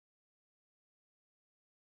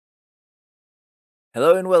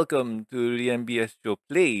Hello and welcome to the MBS Show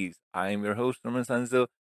Plays. I'm your host, Norman Sanzo,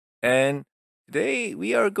 and today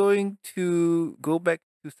we are going to go back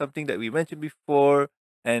to something that we mentioned before,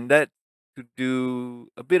 and that's to do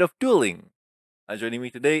a bit of dueling. Joining me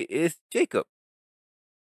today is Jacob.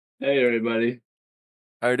 Hey everybody.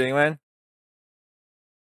 How are you doing, man?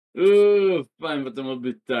 Fine, but I'm a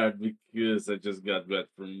bit tired because I just got back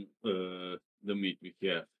from the meet we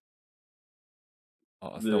have.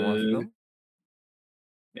 Awesome, The awesome.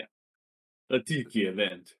 yeah, a tiki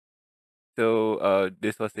event. So,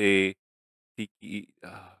 this was a tiki.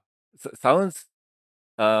 Sounds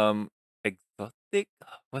exotic.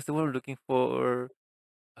 What's the word we're looking for?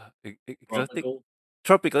 Exotic, Tropical?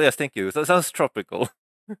 tropical. Yes, thank you. So it sounds tropical.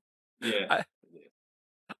 Yeah. I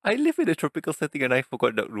I live in a tropical setting and I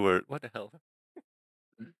forgot that word. What the hell?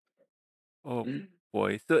 Oh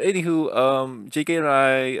boy. So anywho, JK and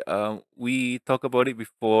I, we talked about it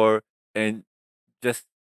before, and just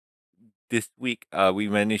this week, we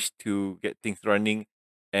managed to get things running,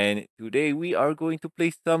 and today we are going to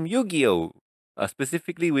play some Yu-Gi-Oh,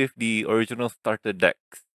 specifically with the original starter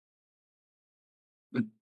decks.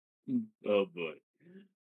 Oh boy.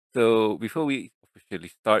 So before we officially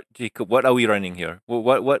start, Jacob, what are we running here?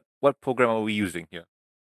 What program are we using here?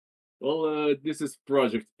 Well, this is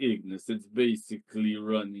Project Ignis. It's basically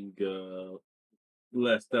running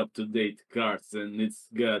last up to date cards, and it's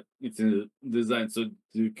designed so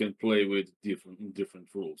you can play with different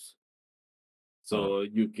rules. Uh, So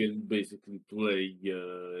you can basically play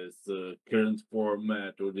as current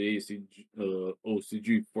format or the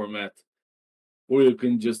OCG format, or you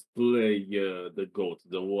can just play the GOAT,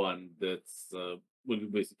 the one that's will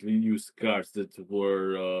basically use cards that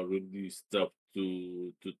were released up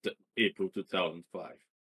to April 2005.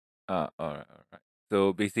 all right, all right.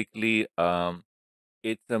 So basically,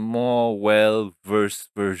 it's a more well-versed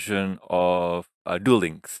version of Duel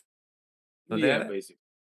Links, something like Yeah, that. basically.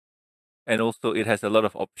 And also, it has a lot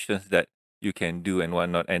of options that you can do and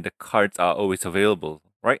whatnot, and the cards are always available,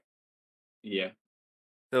 right? Yeah.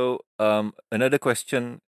 So, another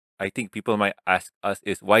question I think people might ask us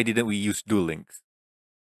is why didn't we use Duel Links?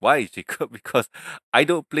 Why, Jacob? Because I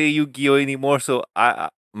don't play Yu-Gi-Oh anymore, so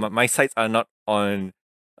my sites are not on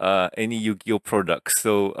any Yu-Gi-Oh products.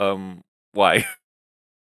 So, why?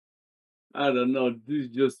 I don't know. This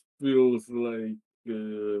just feels like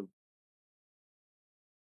I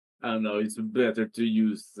don't know. It's better to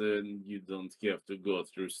use, and you don't have to go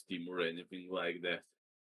through Steam or anything like that.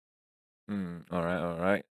 All right, all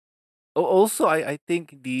right. Also, I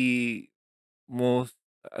think the most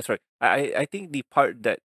sorry, I think the part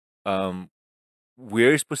that um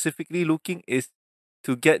we're specifically looking is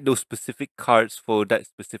to get those specific cards for that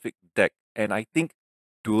specific deck, and I think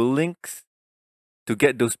Duel Links to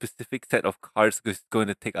get those specific set of cards is going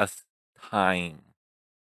to take us time.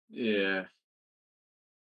 Yeah.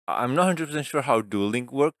 I'm not 100% sure how Duel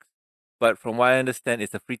Link works, but from what I understand,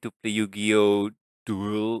 it's a free to play Yu-Gi-Oh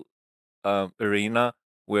duel arena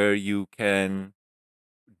where you can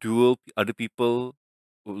duel other people,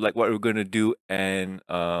 like what we're gonna do, and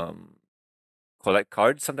collect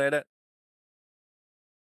cards, something like that.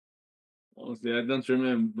 Honestly, I don't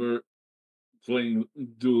remember playing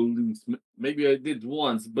Duel Links. Maybe I did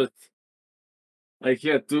once, but I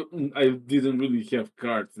had to. I didn't really have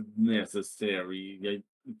cards necessary.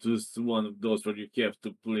 It was one of those where you have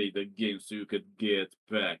to play the game so you could get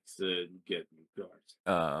packs and get new cards.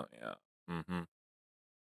 Yeah. Mm-hmm.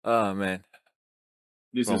 Oh man.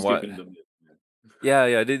 This From is what? skipping the bit. Yeah,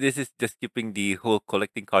 yeah. This is just skipping the whole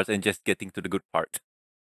collecting cards and just getting to the good part.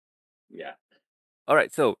 Yeah. All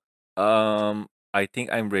right. So, I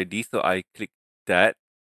think I'm ready. So I click that,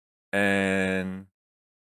 and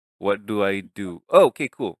what do I do? Oh, okay,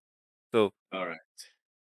 cool. So, All right.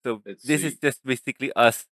 Let's this is see. just basically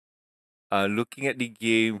us looking at the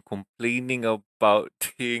game, complaining about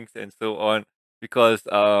things and so on, because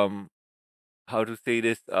how to say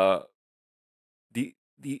this,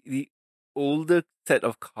 the older set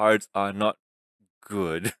of cards are not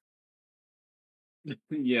good.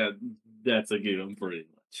 Yeah, that's a given pretty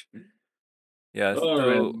much. Yeah, All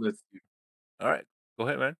right. so Let's see. all right, go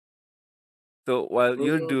ahead, man. So while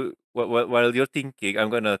Uh, while you're thinking, I'm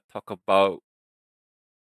gonna talk about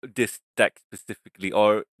this deck specifically,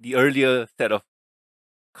 or the earlier set of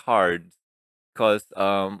cards, because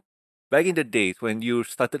back in the days when you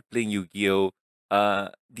started playing Yu-Gi-Oh,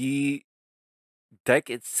 the deck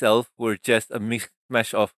itself were just a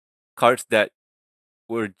mishmash of cards that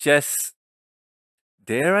were just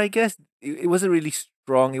there, I guess. It wasn't really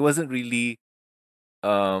strong. It wasn't really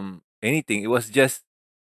anything. It was just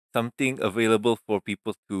something available for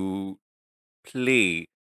people to play.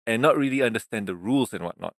 and not really understand the rules and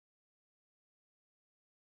whatnot.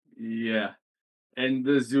 Yeah. And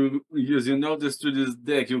as you notice to this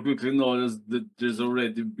deck, you quickly notice that there's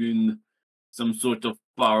already been some sort of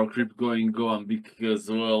power creep going on because,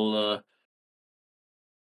 well,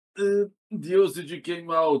 the OCG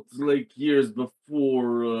came out like years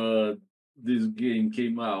before this game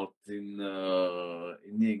came out in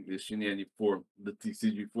English in any form, the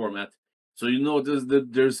TCG format. So you notice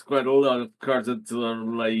that there's quite a lot of cards that are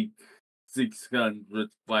like 600,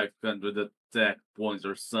 500 attack points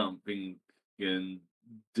or something, and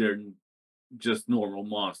they're just normal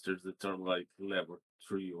monsters that are like level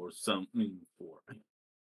 3 or something 4.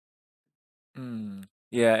 Mm.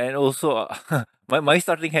 Yeah, and also my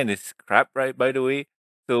starting hand is crap, right? By the way,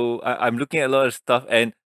 so I'm looking at a lot of stuff,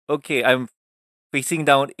 and okay, I'm facing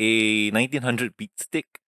down a 1900 beat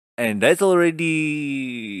stick, and that's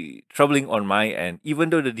already troubling on my end. Even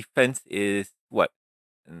though the defense is what,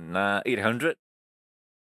 800.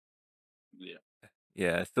 Yeah.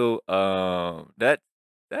 Yeah, so that's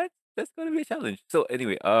gonna be a challenge. So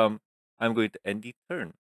anyway, I'm going to end the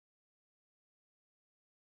turn.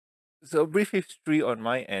 So a brief history on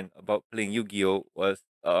my end about playing Yu-Gi-Oh was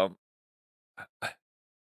how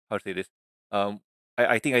to say this. I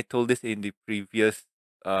think I told this in the previous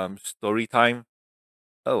story time.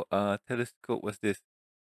 Oh, telescope was this.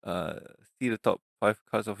 Uh, see the top five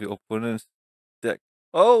cards of your opponent's deck.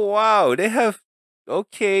 Oh wow, they have.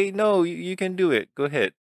 Okay, no, you can do it. Go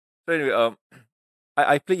ahead. So anyway,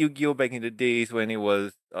 I played Yu-Gi-Oh back in the days when it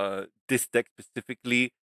was this deck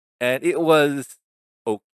specifically, and it was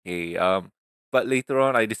okay. But later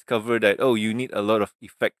on I discovered that oh, you need a lot of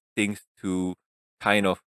effect things to kind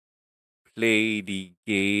of play the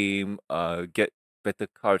game, get better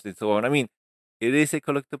cards and so on. I mean, it is a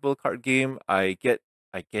collectible card game. I get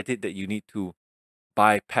it that you need to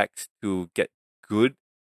buy packs to get good,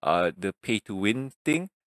 the pay to win thing.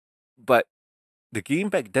 But the game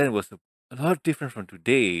back then was a lot different from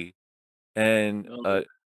today, and Oh,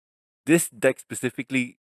 this deck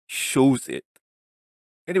specifically shows it.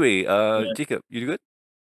 Anyway, yeah. Jacob, you good?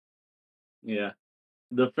 Yeah.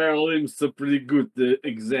 The Fairlink's a pretty good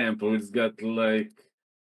example. It's got like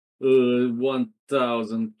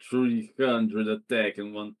 1,300 attack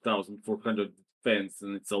and 1,400 defense,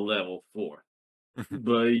 and it's a level 4.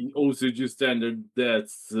 By OCG standard,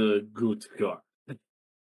 that's a good card.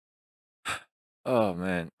 Oh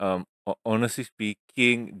man. Honestly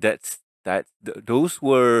speaking, those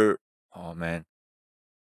were. Oh man,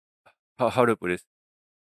 how to put this?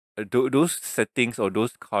 Those settings or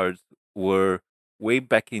those cards were way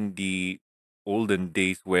back in the olden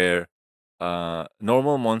days where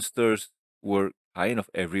normal monsters were kind of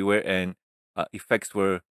everywhere and effects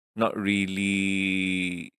were not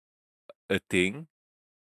really a thing.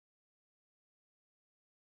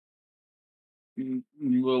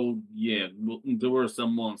 Well, yeah, well, there were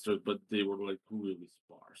some monsters, but they were like really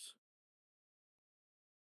sparse.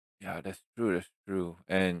 Yeah, that's true. That's true.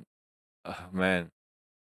 And man,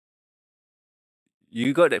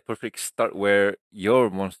 you got that perfect start where your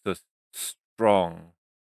monster's strong.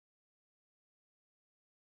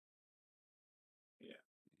 Yeah.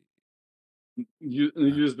 You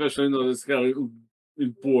especially notice how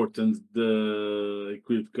important the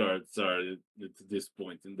equipped cards are at this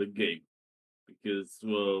point in the game. Because,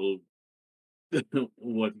 well,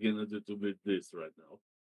 what gonna do to beat this right now?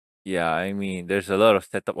 Yeah, I mean, there's a lot of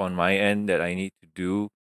setup on my end that I need to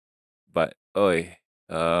do, but oi,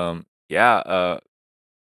 yeah,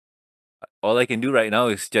 all I can do right now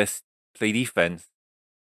is just play defense.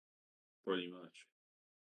 Pretty much.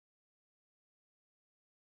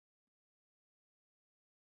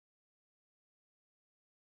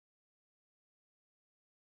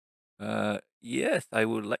 Yes, I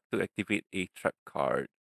would like to activate a trap card.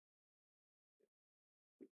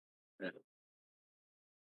 Yeah.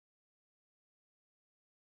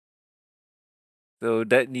 So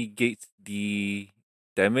that negates the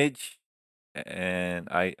damage, and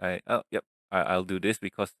oh yep, I'll do this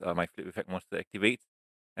because my flip effect monster activates,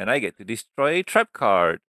 and I get to destroy a trap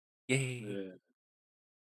card. Yay! Yeah.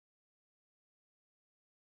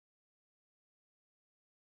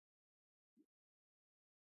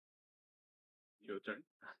 Your turn.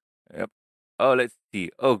 Yep. Oh, let's see.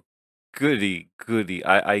 Oh, goody, goody.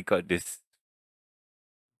 I got this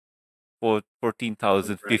for A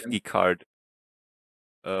 14,050 dragon. card.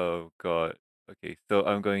 Oh god. Okay, so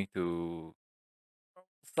I'm going to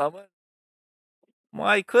summon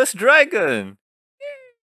my cursed dragon.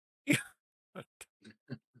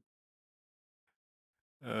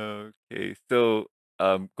 Okay, so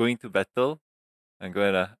going to battle. I'm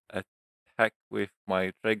gonna attack with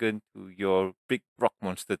my dragon to your big rock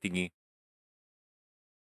monster thingy.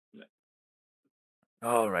 Yeah.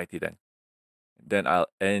 Alrighty then. Then I'll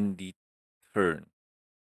end the turn.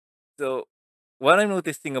 So what I'm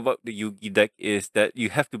noticing about the Yugi deck is that you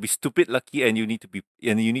have to be stupid lucky and you need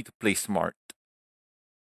to play smart.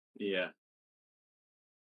 Yeah.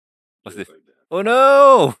 What's Just this? like that. Oh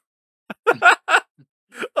no!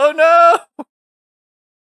 Oh no!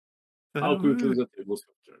 How quickly the tables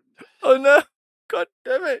have turned. Oh no! God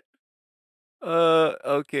damn it!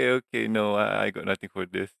 Okay. No, I got nothing for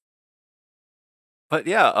this. But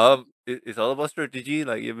yeah, it's all about strategy,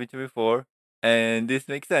 like you mentioned before, and this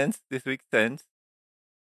makes sense. This makes sense.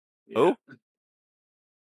 Yeah. Oh,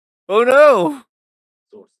 oh no!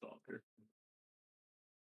 Sword Stalker.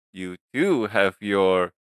 You too have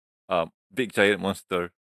your big giant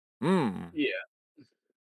monster. Hmm. Yeah.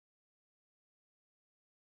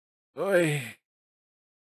 Oi.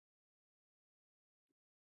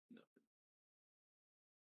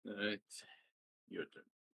 Alright. Your turn.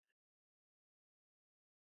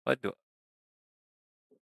 What do?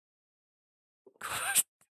 God,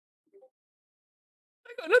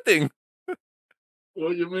 I got nothing.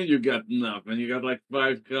 What do you mean you got nothing? You got like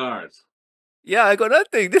 5 cards. Yeah, I got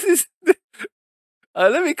nothing. This is.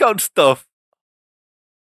 Let me count stuff.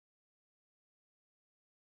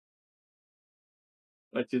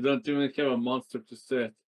 But you don't even have a monster to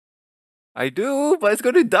set. I do, but it's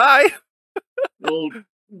gonna die. Well,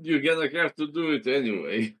 you're gonna have to do it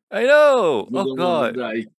anyway. I know. You Oh don't want to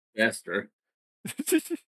God. die faster.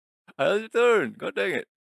 I'll return. God dang it.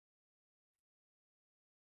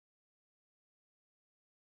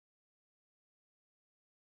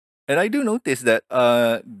 And I do notice that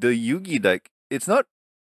the Yugi deck,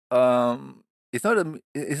 um it's not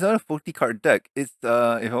a 40 card deck. It's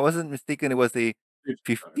if I wasn't mistaken, it was a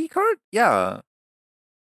 50 cards. 50 card? Yeah.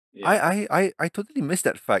 Yeah. I totally missed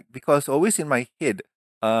that fact because always in my head,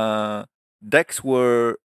 uh decks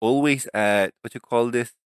were always at what you call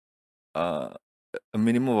this uh a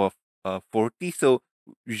minimum of 40. So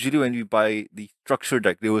usually when we buy the structure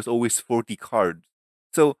deck, there was always 40 cards.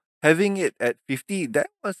 So having it at 50,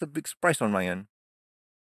 that was a big surprise on my end.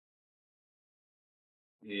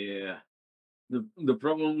 Yeah. The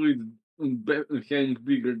problem with having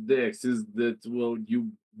bigger decks is that, well,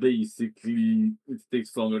 you basically, it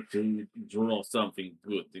takes longer to draw something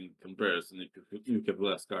good in comparison if you have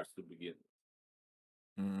less cards to begin.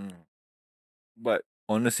 Mm. But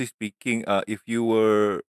honestly speaking, if you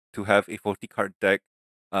were to have a 40 card deck,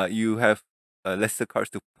 you have lesser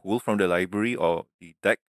cards to pull from the library or the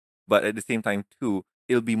deck. But at the same time, too,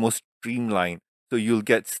 it'll be more streamlined. So you'll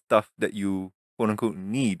get stuff that you quote unquote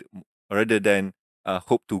need rather than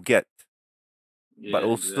hope to get. But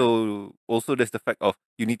Yeah, exactly. also there's the fact of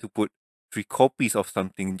you need to put 3 copies of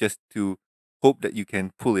something just to hope that you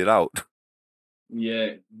can pull it out.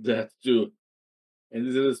 Yeah, that too. And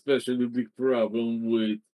this is especially a big problem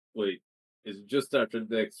with, wait, is it just starter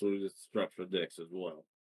decks or is it structure decks as well?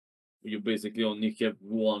 You basically only have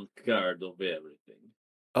one card of everything.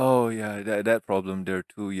 Oh yeah, that problem there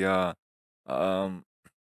too. Yeah. Um,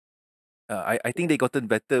 I think they gotten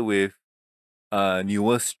better with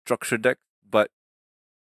newer structure decks, but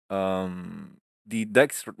the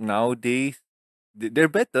decks nowadays they're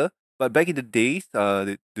better. But back in the days,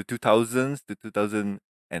 the 2000s, the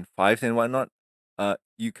 2005s and whatnot,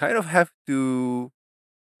 you kind of have to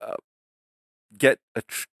uh, get a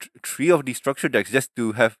 3 of these structure decks just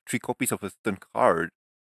to have 3 copies of a certain card.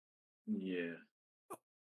 Yeah.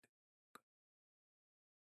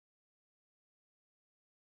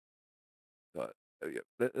 But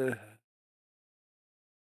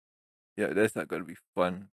yeah, that's not gonna be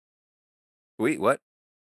fun. Wait, what?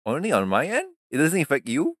 Only on my end? It doesn't affect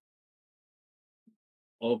you?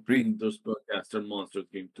 Opening those spellcaster monsters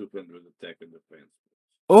gain 200 attack and defense.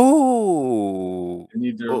 Oh. And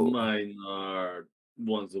either Oh. mine are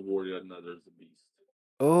one's a warrior, another's a beast.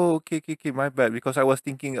 Oh, okay. My bad. Because I was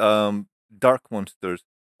thinking dark monsters.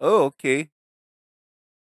 Oh, okay.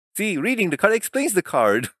 See, reading the card explains the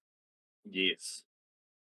card. Yes.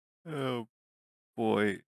 Oh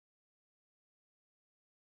boy.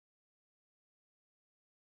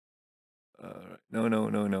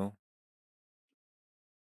 No.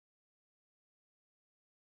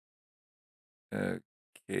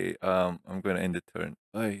 Okay. I'm gonna end the turn.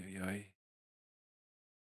 Ay.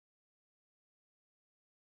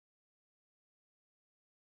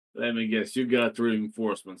 Let me guess, you got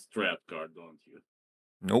reinforcements trap card, don't you?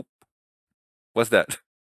 Nope. What's that?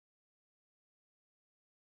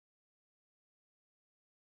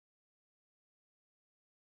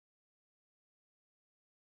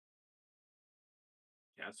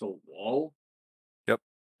 castle wall? Yep.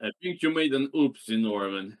 I think you made an oopsie,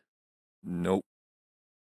 Norman. Nope.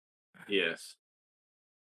 Yes.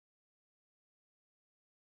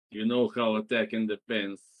 You know how attack and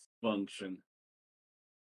defense function.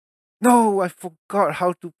 No, I forgot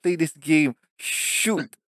how to play this game.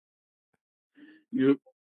 Shoot. You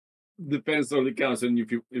defense only counts when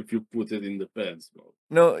if you put it in defense mode.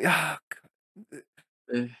 No, yeah.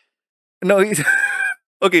 Eh, No, he's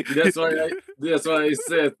okay. that's why I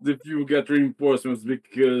said if you get reinforcements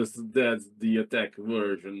because that's the attack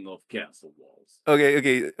version of castle walls.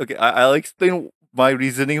 Okay. I'll explain my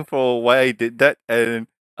reasoning for why I did that and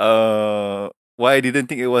why I didn't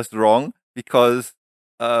think it was wrong because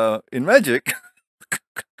in Magic,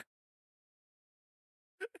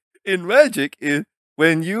 in Magic is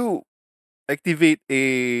when you activate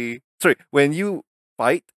when you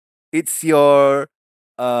fight, it's your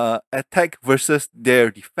attack versus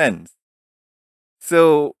their defense.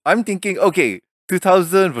 So I'm thinking, okay,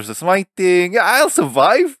 2000 versus my thing. Yeah, I'll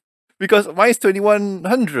survive because mine's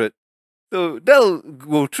 2100. So that'll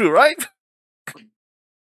go through, right?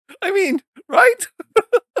 I mean, right?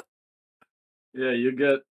 Yeah, you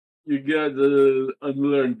got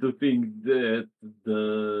unlearn to think that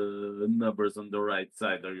the numbers on the right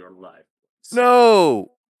side are your life.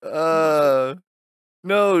 No. No.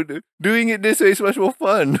 No, doing it this way is much more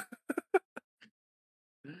fun.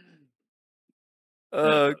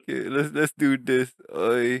 Uh, Okay, let's do this.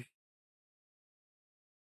 Okay.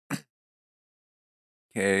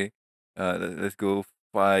 Let's go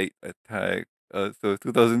fight, attack. So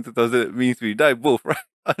 2000 means we die both, right?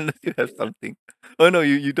 Unless you have something. Oh no,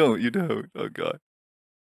 you don't. You don't. Oh god.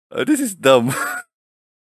 This is dumb.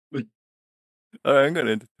 Alright, I'm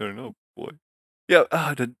gonna end the turn. Oh boy. Yeah,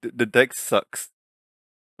 the deck sucks.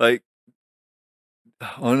 Like,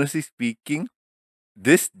 honestly speaking,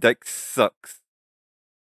 this deck sucks.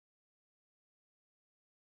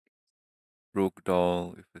 Rogue Doll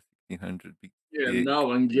with a 1600 big yeah, stick.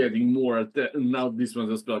 now I'm getting more attack. Now this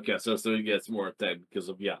one's a spellcaster, so he gets more attack because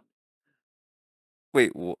of yeah.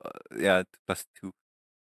 Wait, yeah, +2.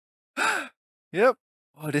 Yep.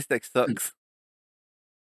 Oh, this deck sucks.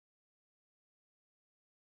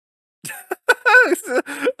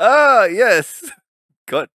 Yes.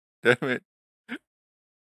 God damn it.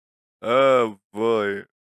 Oh boy.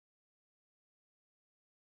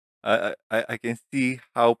 I can see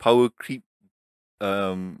how power creep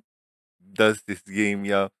um does this game,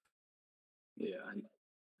 yeah. Yeah,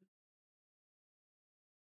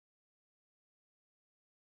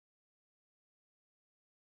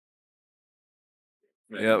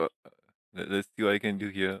 Yeah. maybe. Let's see what I can do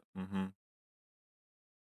here.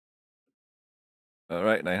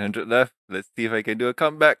 Alright, 900 left. Let's see if I can do a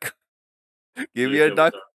comeback. Give Here me a comes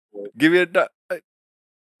duck. our Give me a duck.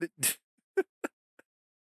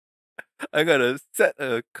 I'm gonna set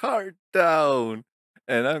a card down.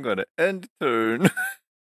 And I'm gonna end turn.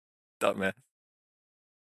 Dumbass.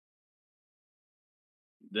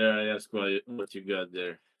 There, I ask what you got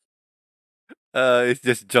there. It's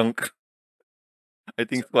just junk. I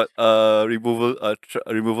think it's what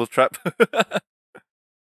removal trap.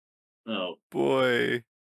 Oh, Boy.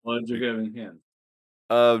 what did you have in hand?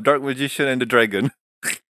 Dark Magician and the Dragon.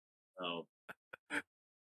 Oh,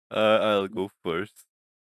 I'll go first.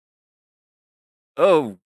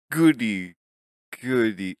 Oh, goody.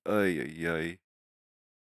 Goody. Ay, ay, ay.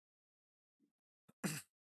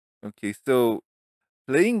 Okay, so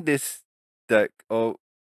playing this deck, or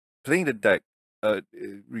playing the deck, it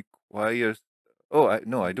requires. Oh,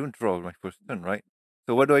 no, I don't draw my first turn, right?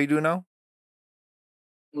 So what do I do now?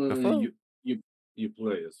 Shuffle? you you you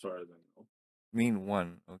play as far as I know. Mean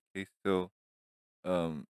one. Okay, so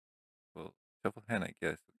um, well, shuffle hand, I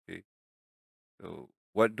guess. Okay, so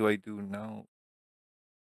what do I do now?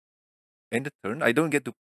 End the turn. I don't get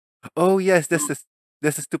to. Oh yes, that's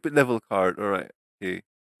a stupid level card. All right. Okay.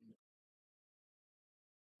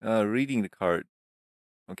 Reading the card.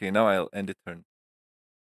 Okay, now I'll end the turn.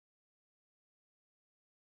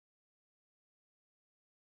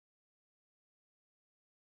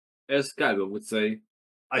 As Kaiba would say,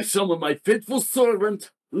 I summon my faithful servant,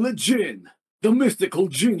 Lejin, the mystical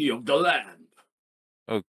genie of the land.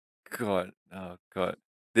 Oh god. Oh god.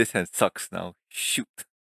 This hand sucks now. Shoot.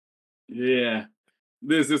 Yeah,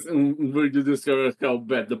 this is where you discover how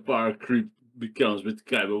bad the power creep becomes with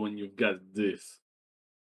Kaiba when you've got this.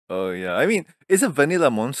 Oh yeah. I mean, it's a vanilla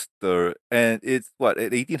monster, and it's what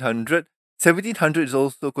at 1800. 1700 is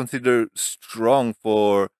also considered strong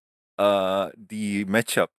for the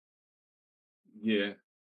matchup. Yeah,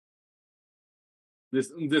 this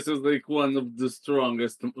is like one of the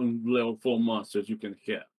strongest level 4 monsters you can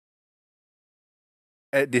have.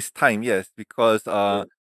 At this time, yes, because Uh,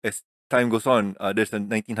 as time goes on, there's a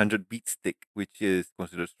 1900 beat stick, which is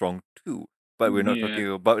considered strong too. But we're not yeah, talking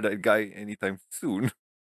about that guy anytime soon.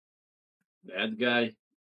 that guy.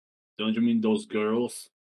 Don't you mean those girls?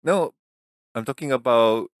 No, I'm talking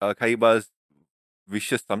about Kaiba's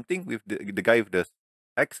vicious something with the guy with the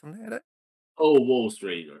X, something like that. Oh, Wall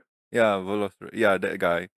Trader. Yeah, yeah, that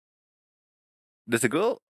guy. There's a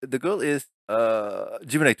girl. The girl is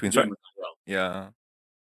Gemini twins, right? Gemini. Well, Yeah.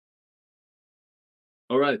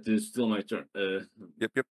 all right, it's still my turn.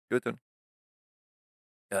 Yep. Yep. Your turn.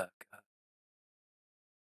 Yeah.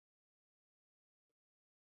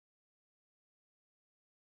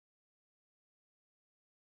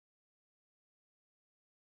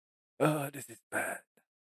 Oh, this is bad.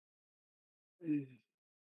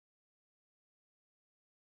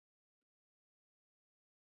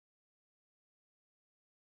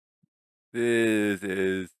 This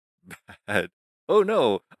is bad. Oh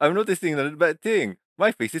no, I'm noticing another bad thing.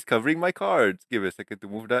 My face is covering my cards. Give it a second to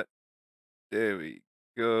move that. There we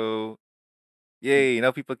go. Yay,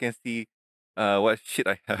 now people can see what shit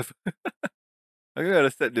I have. I'm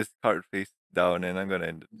gonna set this card face down and I'm gonna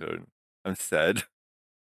end the turn. I'm sad.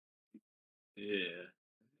 Yeah,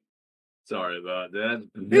 sorry about that.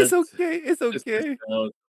 It's But okay, it's this is okay.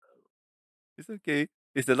 It's okay.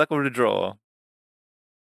 It's the luck of the draw.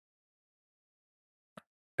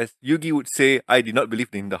 As Yugi would say, I did not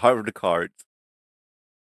believe in the heart of the cards.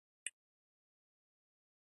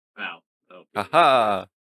 Ow. Okay, okay. Haha!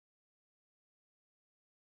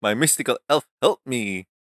 My mystical elf helped me.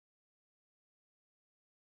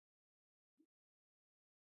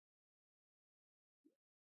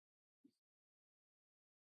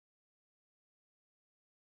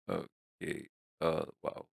 Okay.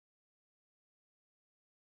 Wow.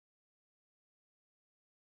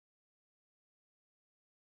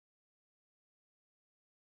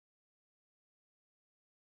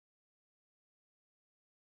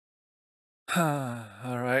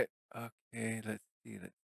 All right. Okay. Let's see.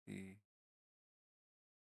 Let's see.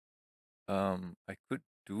 I could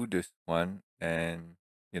do this one, and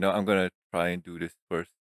I'm gonna try and do this first.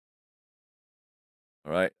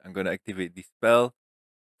 All right. I'm gonna activate the spell,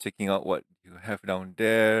 checking out what you have down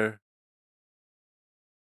there.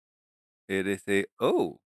 It is a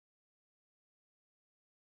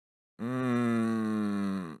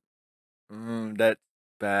mm, that's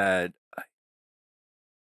bad.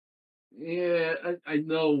 Yeah, I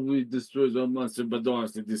know we destroyed one monster, but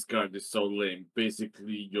honestly, this card is so lame.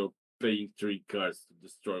 Basically, you're paying 3 cards to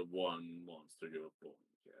destroy one monster your opponent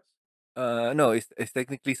has. No, it's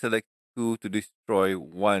technically select two to destroy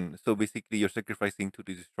one. So basically, you're sacrificing two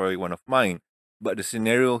to destroy one of mine. But the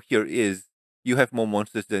scenario here is you have more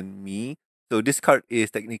monsters than me. So this card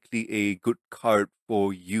is technically a good card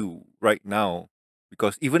for you right now.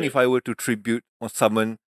 Because even if Okay. I were to tribute or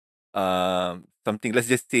summon something, let's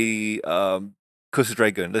just say Cursed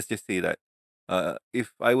Dragon, let's just say that.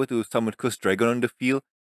 If I were to summon Cursed Dragon on the field,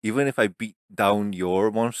 even if I beat down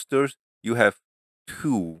your monsters, you have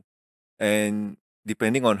two, and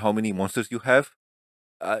depending on how many monsters you have,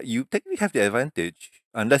 you technically have the advantage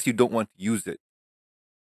unless you don't want to use it.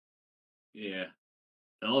 Yeah.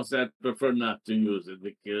 And also, I prefer not to use it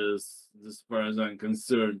because, as far as I'm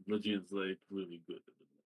concerned, Legion's like really good.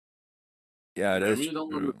 Yeah, And I that's really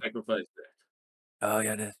don't want to true. sacrifice that. Oh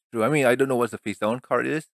yeah, that's true. I mean, I don't know what the face down card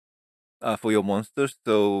is for your monsters,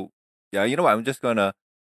 so yeah, you know what? I'm just gonna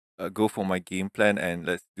go for my game plan and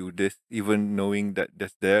let's do this, even knowing that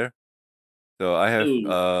that's there. So I have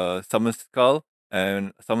Ooh, Summon Skull,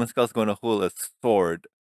 and Summon Skull's gonna hold a sword,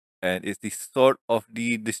 and it's the sword of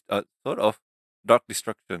sword of dark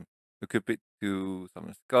destruction. Equip it to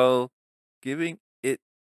Summon Skull, giving it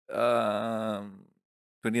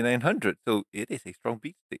 2900. So it is a strong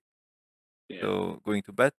beat stick. yeah. So going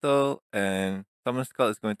to battle, and Summon Skull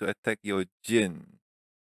is going to attack your Jin.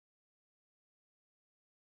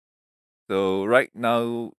 So right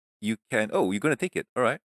now you can. Oh, you're gonna take it. All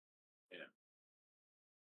right. Yeah.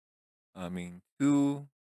 I mean two,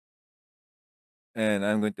 and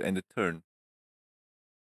I'm going to end the turn.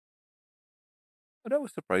 Oh, that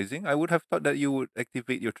was surprising. I would have thought that you would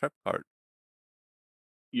activate your trap card.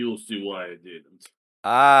 You'll see why I didn't.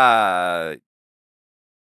 Ah,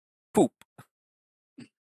 poop.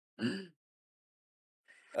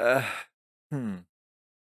 Uh, hmm.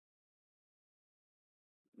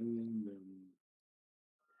 And then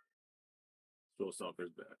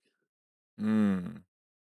Showstopper's back. Hmm.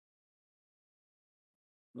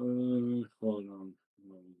 Hold on.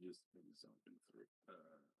 Let me just think something through.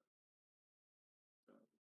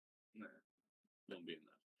 Nah, won't be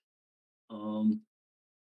enough. Um,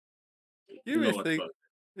 Give you me a know what? sec. Fuck.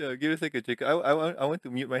 Yeah, give me a second, Jacob. I want to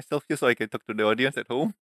mute myself here so I can talk to the audience at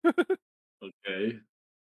home. Okay.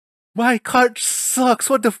 My card sucks.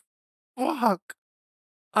 What the fuck?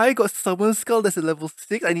 I got Summon Skull that's a level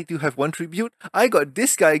 6. I need to have 1 tribute. I got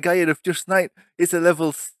this guy at the Fierce Knight. It's a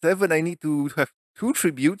level 7. I need to have 2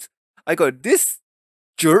 tributes. I got this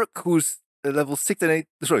jerk who's a level 6 and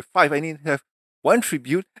 5. I need to have 1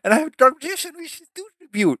 tribute. And I have Dark Magician, which is 2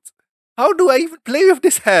 tributes. How do I even play with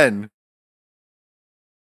this hand?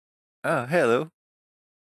 Ah, hello.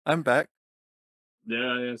 I'm back. There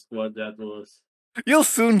I asked what that was. You'll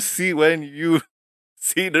soon see when you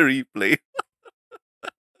see the replay.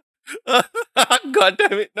 God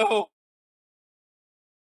damn it, no.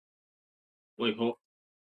 Wait,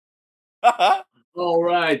 all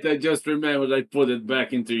right, I just remembered I put it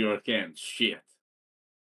back into your can. Shit.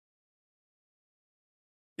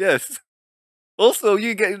 Yes. Also,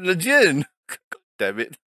 you get the gin. God damn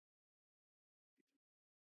it.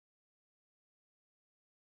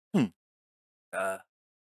 Hmm.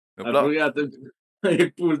 No I block. forgot that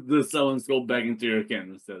I put the summon skull back into your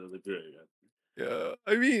can instead of the graveyard. Yeah,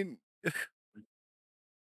 I mean,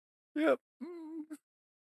 yeah.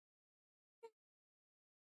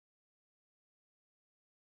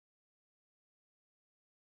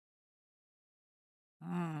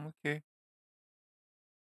 Mm. Okay.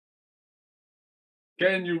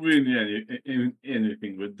 Can you win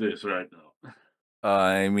anything with this right now?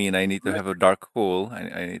 I mean, I need to have a dark hole.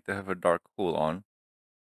 I need to have a dark hole on,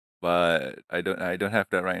 but I don't have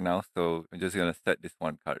that right now. So I'm just gonna set this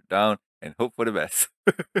one card down and hope for the best.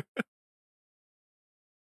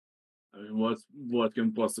 I mean, what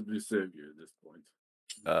can possibly save you at this point?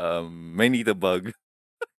 I need a bug.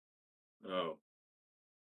 Oh,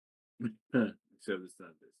 except it's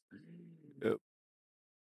not this. Yep.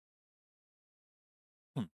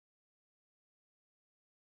 Hmm.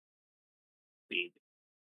 Indeed.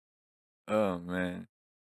 Oh man.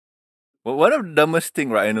 Well, one of the dumbest thing,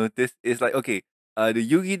 right, I noticed is like, okay, the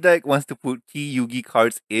Yugi deck wants to put key Yugi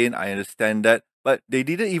cards in. I understand that, but they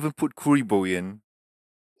didn't even put Kuribo in.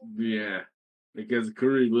 Yeah, because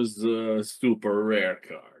Curry was a super rare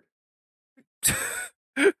card.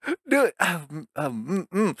 Dude, I am,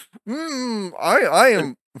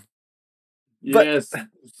 but Yes,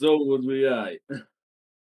 so would we.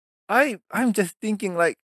 I'm just thinking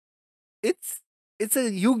like it's it's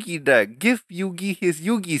a Yugi deck. Give Yugi his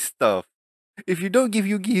Yugi stuff. If you don't give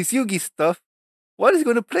Yugi his Yugi stuff, what is he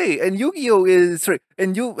gonna play? And Yu-Gi-Oh is sorry,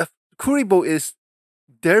 and Kuribo is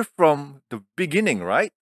there from the beginning,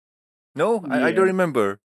 right? No, I don't Yeah.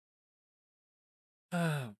 remember.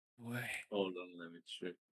 Oh boy. Hold on, let me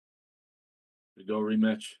check. We go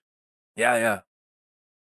rematch. Yeah, yeah.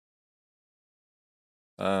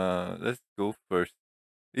 Let's go first.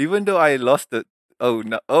 Even though I lost it. Oh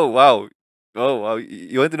no! Oh wow! Oh wow!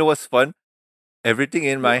 You want to know what's fun? Everything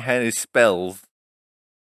in my What? hand is spells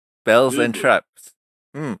and Dude. traps.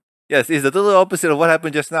 Hmm. Yes, it's the total opposite of what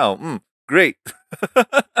happened just now. Hmm. Great.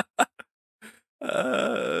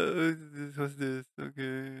 This was this.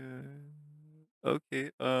 Okay.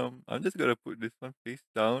 Okay. I'm just gonna put this one face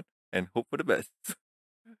down and hope for the best.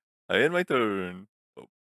 I end my turn. Oh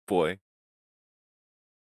boy.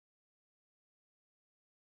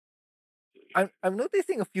 I'm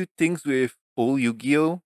noticing a few things with old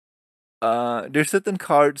Yu-Gi-Oh. There's certain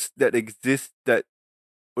cards that exist that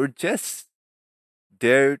were just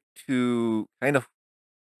there to kind of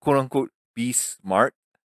quote unquote be smart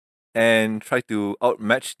and try to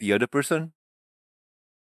outmatch the other person.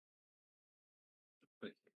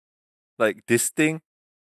 Like this thing.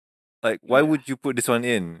 Like why Yeah. would you put this one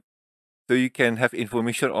in? So you can have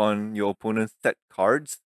information on your opponent's set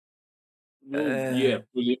cards. Well, yeah, Uh,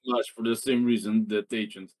 pretty much for the same reason that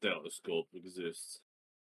Agent Telescope exists.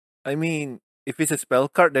 I mean, if it's a spell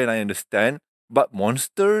card, then I understand. But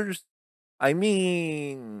monsters, I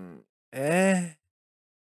mean, eh.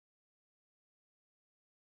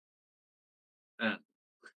 And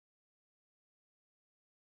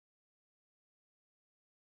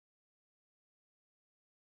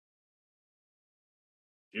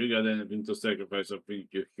you got anything to sacrifice, I think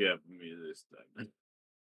you have me this time.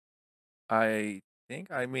 I think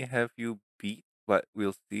I may have you beat, but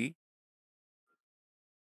we'll see.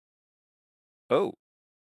 Oh,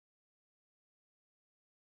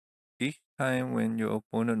 each time when your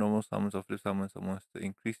opponent normal summons or flip summons a monster,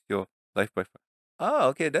 increase your life by 5. Ah,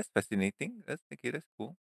 okay, that's fascinating. That's okay, that's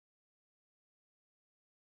cool.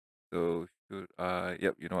 So should I?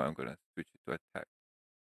 Yep, you know what? I'm gonna switch it to attack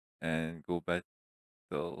and go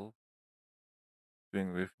battle.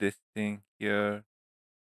 Swing with this thing here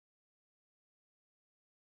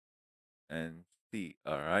and see.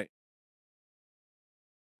 All right.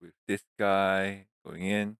 with this guy going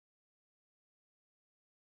in.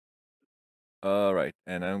 All right,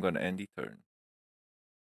 and I'm gonna end the turn.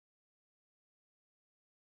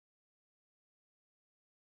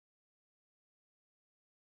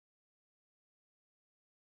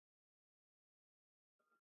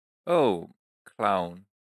 Oh, clown.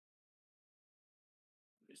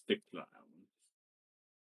 Mr. Clown.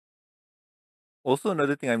 Also,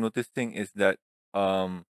 another thing I'm noticing is that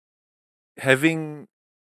um having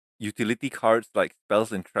utility cards like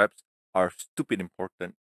spells and traps are stupid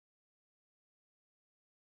important.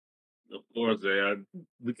 Of course they are,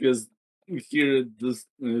 because here at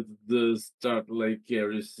the start, like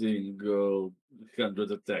every single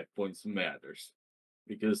 100 attack points matters,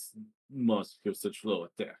 because monsters have such low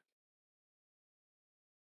attack.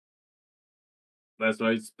 That's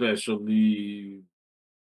why especially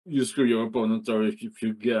you screw your opponent, or if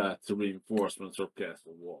you got reinforcements or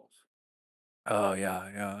castle walls. Oh yeah,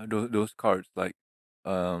 yeah. Those cards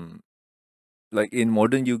um like in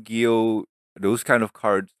modern Yu-Gi-Oh, those kind of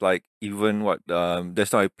cards like even what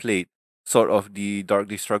that's how I played sort of the Dark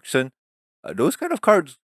Destruction. Those kind of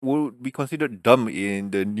cards would be considered dumb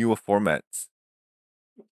in the newer formats.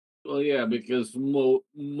 Well, yeah, because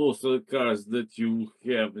most of the cards that you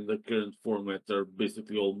have in the current format are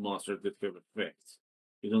basically all monsters that have effects.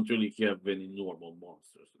 You don't really have any normal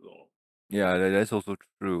monsters at all. Yeah, that's also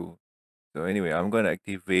true. So anyway, I'm gonna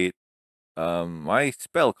activate my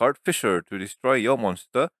spell card Fisher to destroy your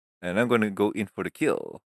monster, and I'm gonna go in for the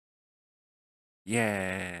kill.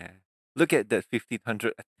 Yeah. Look at that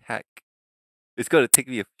 1500 attack. It's gonna take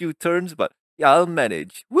me a few turns, but yeah, I'll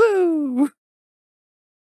manage. Woo!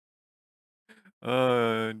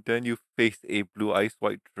 Then you face a blue ice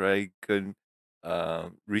white dragon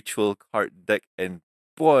ritual card deck, and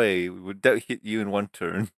boy, would that hit you in one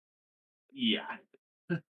turn. Yeah.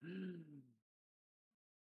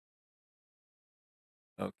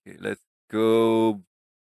 Okay, let's go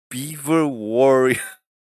Beaver Warrior.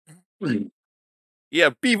 Yeah,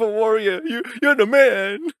 Beaver Warrior, you're the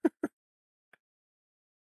man.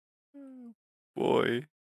 Boy.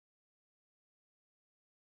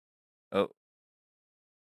 Oh,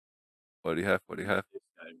 what do you have? What do you Not have? this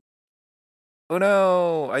time. Oh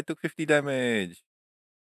no, I took 50 damage.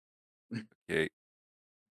 Okay,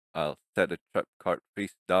 I'll set a trap card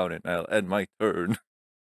face down and I'll end my turn.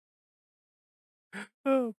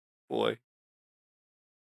 Oh boy.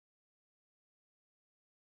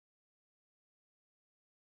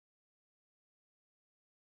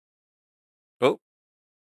 Oh,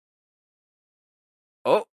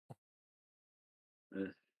 oh,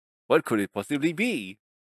 Uh, what could it possibly be?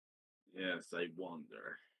 yes, I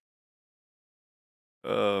wonder.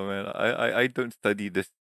 Oh man, I don't study this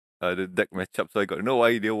the deck matchup, so I got no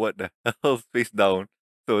idea what the hell's face down.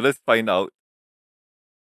 So let's find out.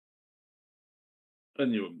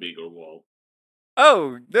 An even bigger wall.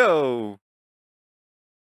 Oh no!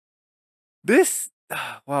 This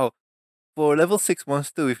wow, for level 6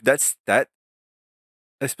 monster with that stat,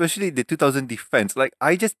 especially the 2000 defense. Like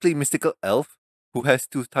I just play Mystical Elf who has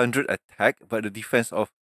 200 attack but a defense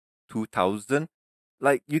of 2000.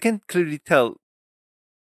 Like you can clearly tell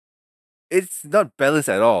it's not balanced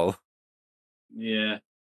at all. Yeah.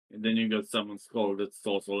 And then you got someone skull that's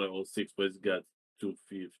also level 6, but it's got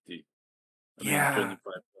 250. I mean, Yeah,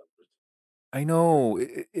 2500. I know.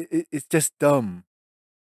 It's just dumb.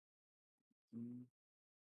 Mm.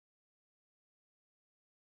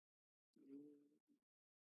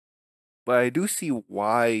 But I do see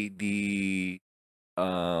why the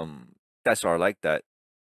stats are like that.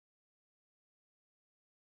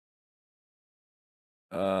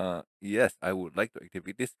 Yes, I would like to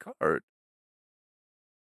activate this card.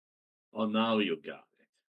 Oh, now you got it.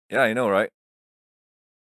 Yeah, I know, right?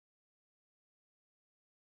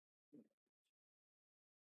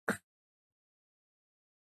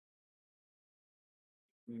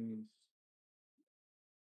 Mm.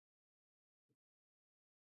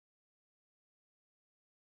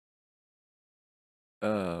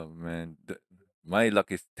 Oh man, my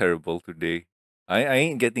luck is terrible today. I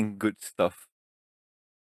ain't getting good stuff.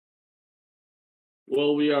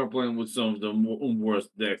 Well, we are playing with some of the worst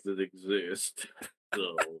decks that exist.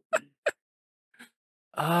 So,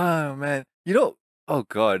 Ah man, oh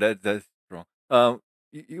god, that's wrong.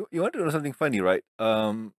 You want to know something funny, right?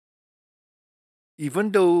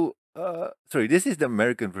 Even though sorry, this is the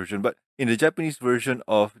American version, but in the Japanese version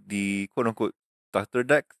of the quote unquote starter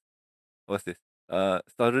decks, what's this?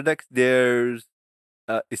 Starter decks, there's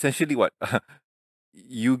essentially what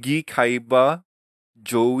Yugi, Kaiba,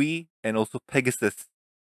 Joey, and also Pegasus.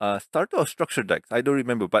 Starter or structure decks, I don't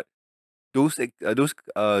remember, but those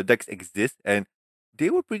decks exist, and they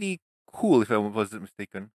were pretty cool, if I wasn't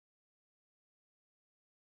mistaken.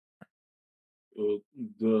 Uh,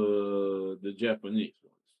 the Japanese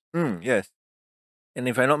ones. Yes. And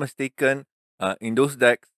if I'm not mistaken, in those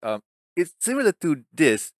decks, it's similar to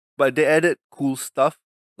this, but they added cool stuff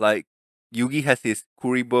like Yugi has his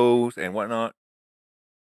Kuribos and whatnot,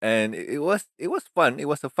 and it was fun. It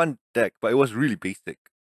was a fun deck, but it was really basic.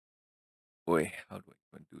 Boy, how do I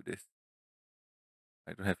even do this?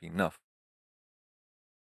 I don't have enough.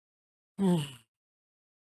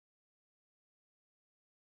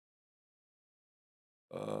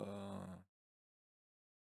 uh,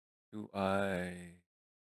 do I?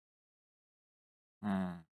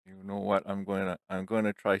 You know what? I'm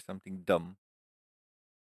gonna try something dumb.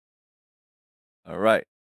 All right.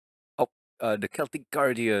 Oh, the Celtic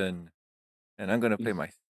Guardian, and I'm gonna play my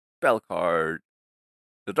spell card,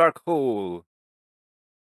 the Dark Hole.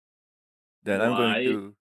 Then I'm going Why?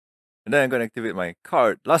 to, and then I'm gonna activate my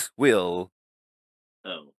card, Last Will.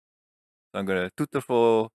 Oh, So I'm gonna tutor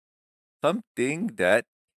for something that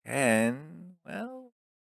can, well,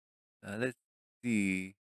 let's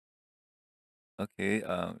see. Okay,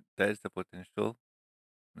 that is the potential.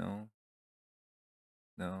 No,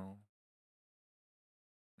 no,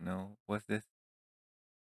 no. What's this?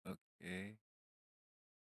 Okay,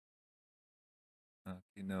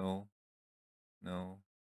 okay, no, no,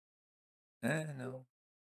 no.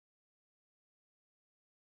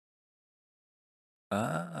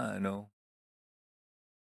 No.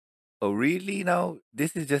 Oh, really? Now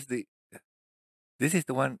this is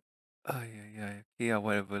the one. Oh, yeah, yeah, okay, yeah,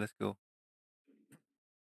 whatever. Let's go.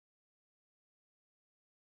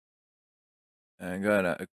 I'm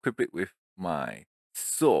gonna equip it with my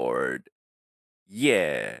sword.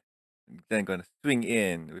 Yeah. Then I'm gonna swing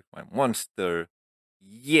in with my monster.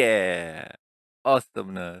 Yeah.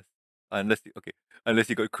 Awesomeness. Unless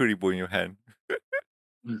you got Kuribo in your hand.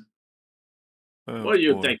 Oh what do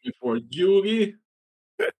you boy. take me for, Yugi?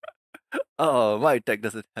 Oh, my deck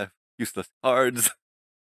doesn't have useless cards.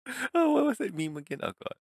 Oh, what was that meme again? Oh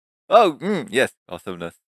god. Oh, yes,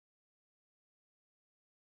 awesomeness.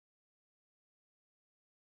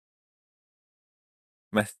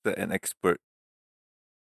 Master and expert.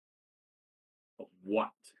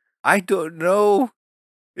 What? I don't know.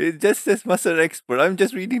 It just says master and expert. I'm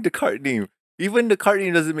just reading the card name. Even the card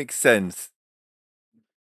name doesn't make sense.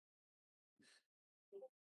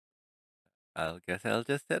 I'll guess I'll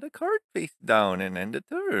just set a card face down and end the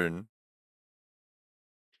turn.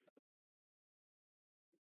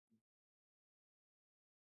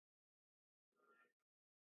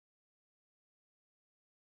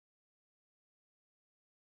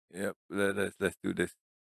 Yep, let's do this.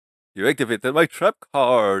 You activated my trap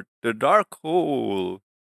card, the dark hole.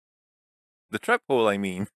 The trap hole, I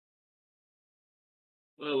mean.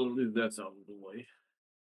 Well, at least that's out of the way.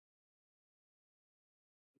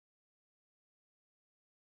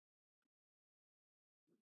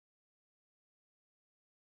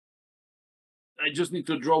 I just need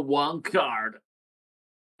to draw one card,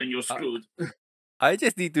 and you're I, screwed. I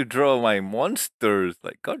just need to draw my monsters.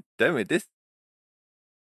 Like, god damn it, this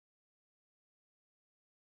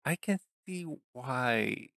I can see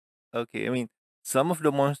why. Okay, I mean, some of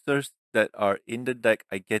the monsters that are in the deck,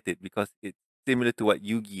 I get it because it's similar to what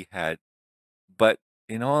Yugi had. But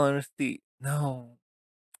in all honesty, no.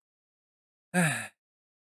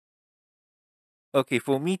 Okay,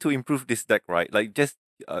 for me to improve this deck, right? Like just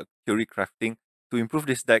theory crafting to improve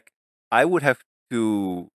this deck, I would have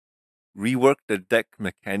to rework the deck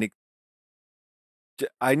mechanic.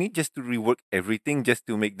 I need just to rework everything just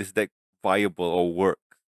to make this deck viable or work.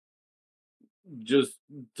 Just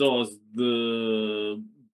toss the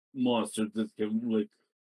monster that can like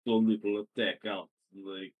so little attack out,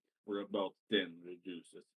 like for about 10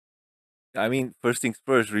 reduces. I mean, first things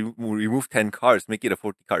first, remove 10 cards, make it a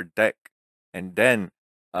 40 card deck, and then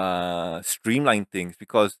streamline things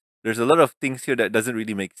because there's a lot of things here that doesn't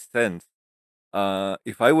really make sense.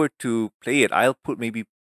 If I were to play it, I'll put maybe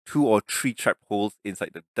 2 or 3 trap holes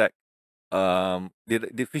inside the deck.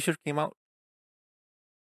 Did Fisher came out?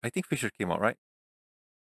 I think Fisher came out, right?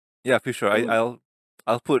 Yeah, Fisher. Oh,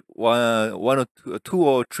 I'll put one or two, 2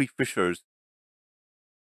 or 3 Fishers.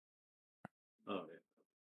 oh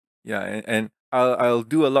Yeah, and I'll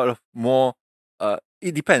do a lot of more.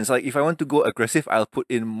 It depends. Like if I want to go aggressive, I'll put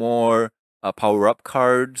in more power up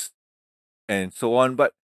cards and so on.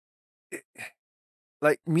 But it,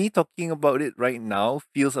 like me talking about it right now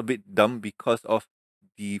feels a bit dumb because of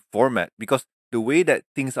the format. Because the way that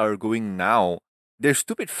things are going now, they're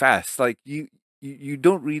stupid fast. Like you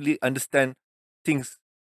don't really understand things.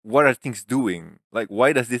 What are things doing? Like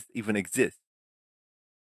why does this even exist?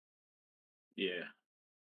 yeah.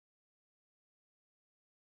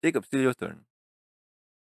 Jacob, still your turn.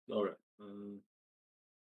 All right.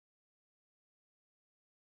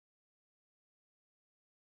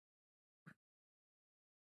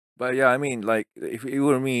 But yeah, I mean, like, if it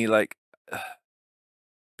were me, like,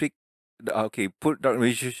 pick, okay, put Dark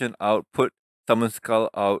Magician out, put Summon Skull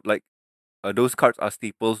out, like, those cards are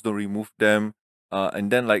staples, don't remove them,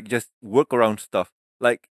 and then, like, just work around stuff.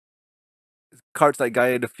 Like, cards like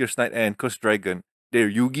Gaia the Fierce Knight and Curse Dragon, they're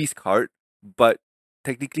Yugi's card, but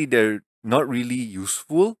technically they're not really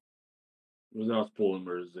useful. Without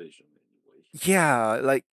polymerization, anyway. Yeah,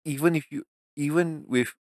 like, even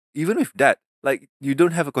with, even with that, like, you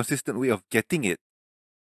don't have a consistent way of getting it.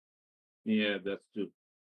 Yeah, that's true.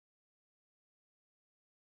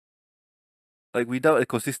 Like, without a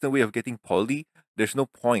consistent way of getting poly, there's no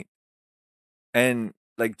point. And,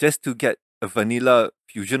 like, just to get a vanilla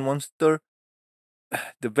fusion monster,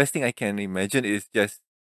 the best thing I can imagine is just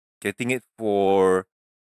getting it for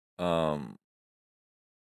um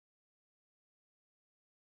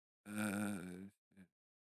uh,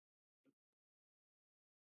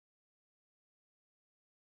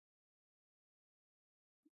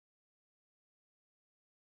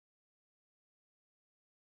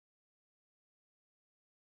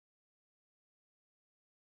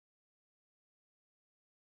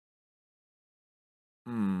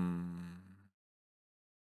 hmm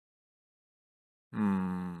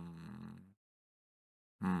hmm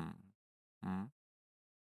hmm hmm.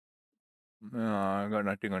 No, I got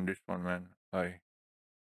nothing on this one, man. I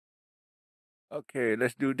Okay,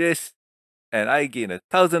 let's do this, and I gain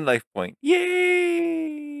 1,000 life point.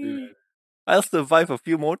 Yay! Yeah. I'll survive a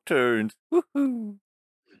few more turns. Woohoo!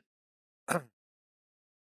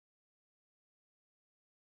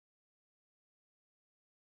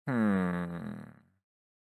 Hmm.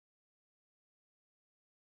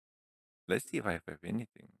 Let's see if I have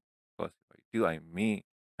anything. Because if I do, I may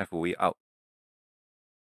have a way out.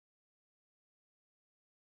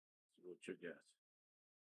 What you get?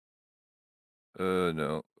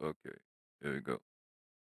 No. Okay. There we go.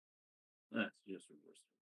 That's just reverse.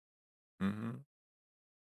 Mm-hmm.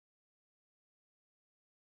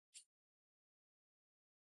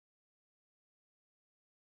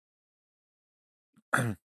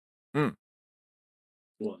 mm.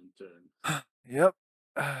 One turn. Yep.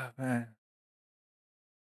 Ah, man.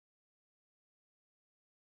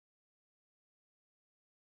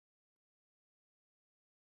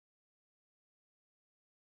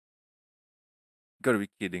 Gotta be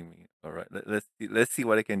kidding me. All right. Let's see. Let's see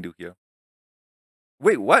what I can do here.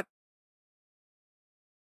 Wait, what?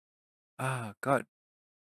 Ah, God.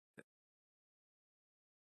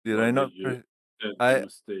 Did I What not did you press? said the I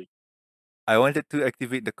mistake? I wanted to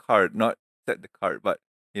activate the card, not set the card. But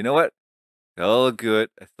you know what? All good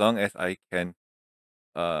as long as I can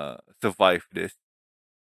survive this.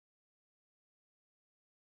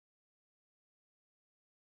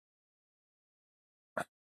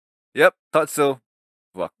 Yep. Thought so.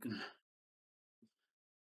 Fuck.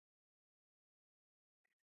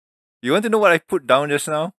 You want to know what I put down just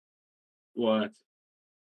now? What?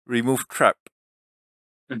 Remove trap.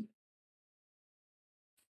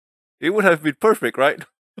 It would have been perfect, right?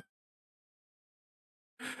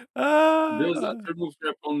 Does Ah. that remove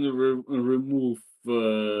trap only remove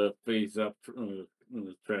face up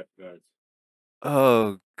trap cards?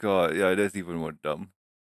 Oh God. Yeah, that's even more dumb.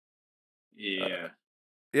 Uh, Yeah,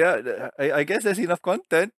 yeah, I guess that's enough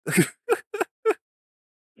content.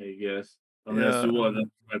 I guess. Unless Yeah. you want to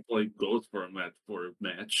try play ghost format for a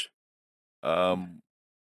match. Um.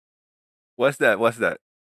 What's that? What's that?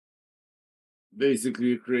 Basically,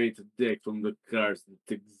 you create a deck from the cards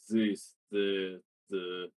that exist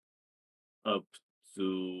up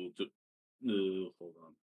to hold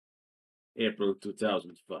on, April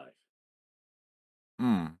 2005.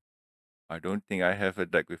 Hmm. I don't think I have a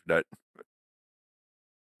deck with that.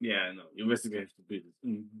 Yeah, I know. You basically have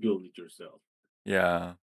to build it yourself.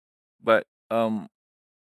 Yeah. But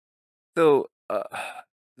so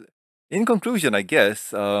in conclusion, I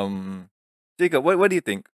guess Jacob, what do you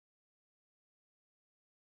think?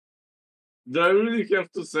 Do I really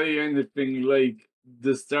have to say anything like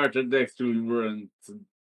the starter decks really weren't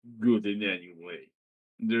good in any way?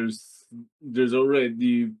 There's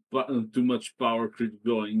already too much power creep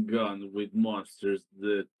going on with monsters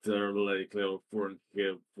that are like level 4 and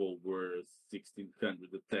have over 1600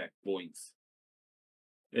 attack points.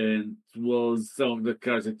 And well, some of the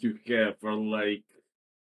cards that you have are like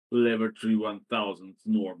level 3 1000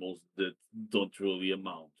 normals that don't really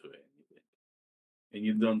amount to anything. And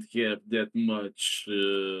you don't have that much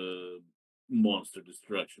monster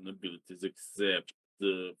destruction abilities except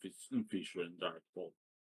Fisher and Darkfall.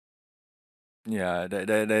 Yeah, that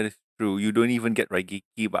is true. You don't even get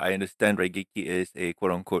Raigeki, but I understand Raigeki is a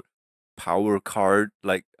quote unquote power card.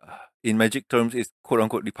 Like in Magic terms, it's quote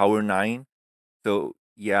unquote the power nine. So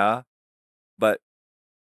yeah, but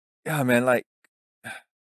yeah, man, like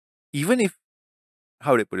even if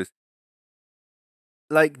how do I put this?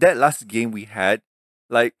 Like that last game we had,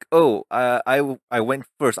 like I went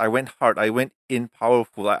first, I went hard, I went in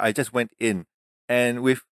powerful, I just went in, and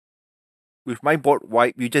with my board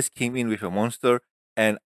wipe, you just came in with a monster,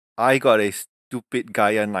 and I got a stupid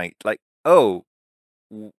Gaia Knight. Like oh,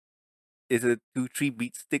 w- is a 2/3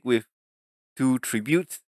 beat stick with two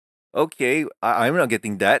tributes? Okay, I'm not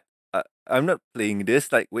getting that. I'm not playing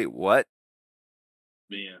this. Like wait, what?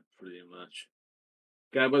 Yeah, pretty much.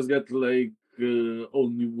 Kaiba's got like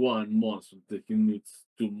only one monster that he needs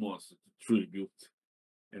two monsters to tribute,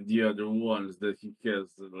 and the other ones that he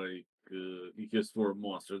has like he has four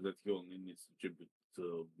monsters that he only needs to tribute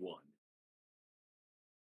one.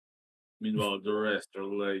 Meanwhile, the rest are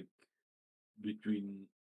like between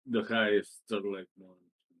the highest are like one,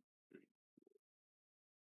 two, three,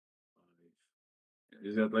 five.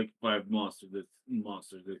 He's got like five monsters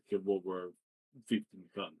that have over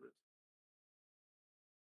 1500.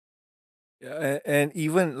 Yeah, and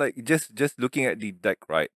even like just looking at the deck,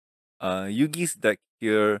 right? Yugi's deck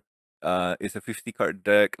here is a 50 card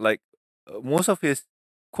deck. Like most of his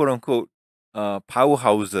quote unquote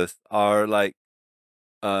powerhouses are like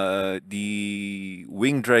the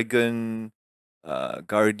Wing Dragon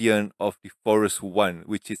Guardian of the Forest One,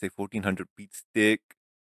 which is a 1400 beat stick.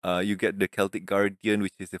 You get the Celtic Guardian,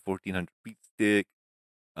 which is a 1400 beat stick.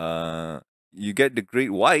 Uh, you get the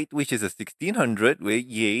Great White, which is a 1600. Wait,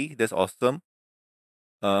 yay, that's awesome.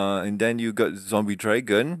 And then you got Zombie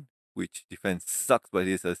Dragon, which defense sucks, but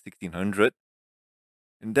it's a 1600.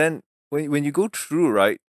 And then when you go through,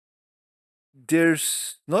 right,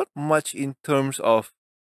 there's not much in terms of,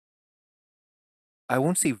 I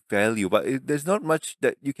won't say value, but there's not much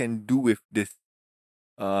that you can do with this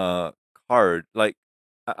uh card. Like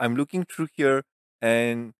I'm looking through here,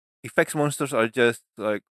 and effects monsters are just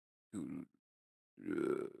like two,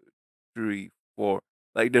 uh, three, four.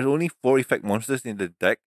 Like there's only four effect monsters in the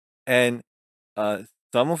deck, and uh,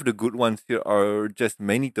 some of the good ones here are just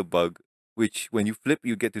Manita Bug, which when you flip,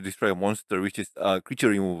 you get to destroy a monster, which is creature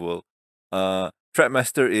removal.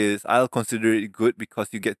 Trapmaster is, I'll consider it good because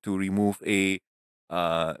you get to remove a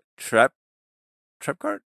trap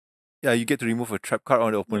card. Yeah, you get to remove a trap card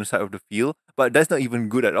on the Yeah. opponent's side of the field, but that's not even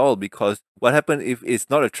good at all because what happens if it's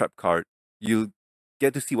not a trap card? You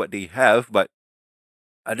get to see what they have, but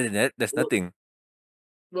other than that, there's Well, nothing.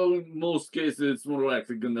 well, in most cases, it's more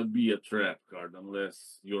likely gonna be a trap card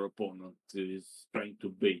unless your opponent is trying to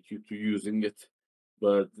bait you to using it.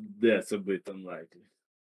 But that's a bit unlikely.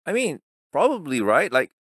 I mean, probably right.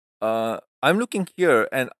 Like, I'm looking here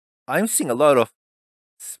and I'm seeing a lot of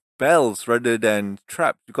spells rather than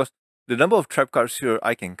traps because the number of trap cards here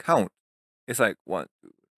I can count. It's like one,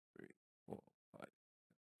 two, three, four, five,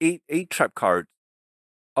 eight trap cards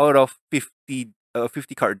out of 50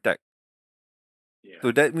 card deck. Yeah.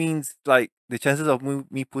 So that means like the chances of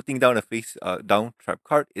me putting down a face down trap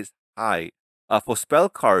card is high. For spell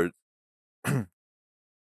cards,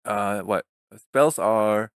 what spells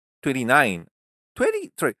are 29,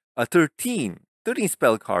 20, sorry, 13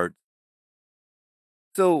 spell cards.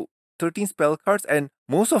 So 13 spell cards, and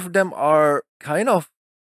most of them are kind of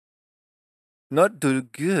not too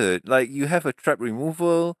good. Like you have a trap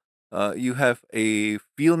removal, you have a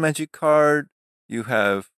field magic card, you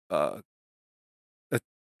have a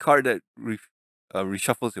card that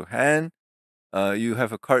reshuffles your hand. You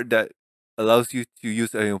have a card that allows you to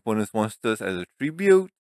use an opponent's monsters as a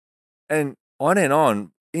tribute, and on and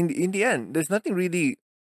on. In the end, there's nothing really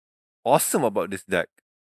awesome about this deck.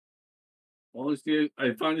 Honestly,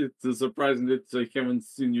 I find it surprising that I haven't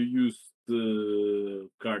seen you use the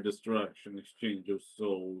card destruction, exchange of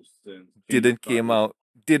souls, and change of Didn't heart. came out.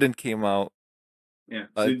 Didn't came out. Yeah.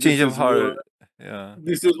 See, Change this of is what heart. Yeah.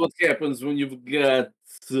 happens when you've got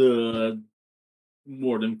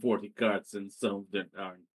more than 40 cards, and some of them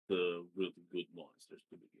aren't really good monsters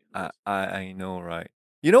to begin with. I know, right?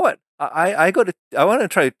 You know what? I want to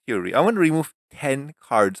try a theory. I want to remove 10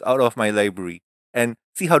 cards out of my library and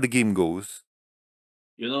see how the game goes.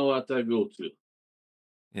 You know what I go to?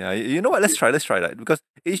 Yeah, you know what? Let's try that because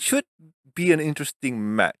it should be an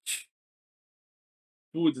interesting match.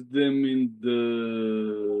 Put them in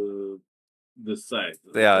the site,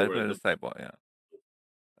 So yeah, put where it on the the sideboard. Yeah.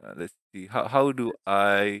 Let's see. How do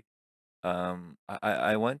I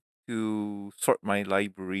want to sort my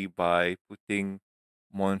library by putting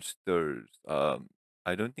monsters.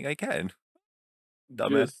 I don't think I can.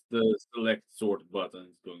 dumbass. Just the select sort button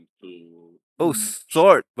is going to. Oh,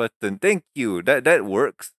 sort button. Thank you. That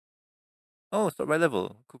works. Oh, sort by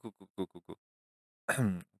level. Cool, cool, cool, cool, cool,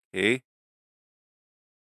 cool. Okay.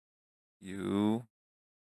 You,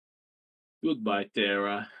 Goodbye,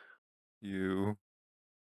 Terra. you,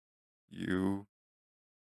 you.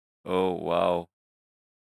 Oh wow.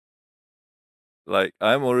 Like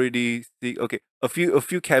I'm already see. Okay, a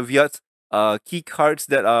few caveats. Key cards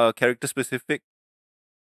that are character specific.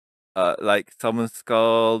 Like Summon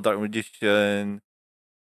Skull, Dark Magician,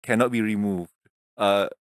 cannot be removed. Uh,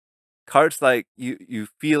 Cards like you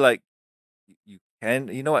feel like you can.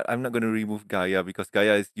 You know what? I'm not gonna remove Gaia because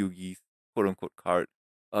Gaia is Yugi's quote unquote card.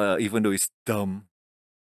 Even though it's dumb,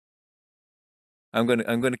 I'm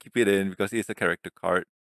gonna keep it in because it's a character card.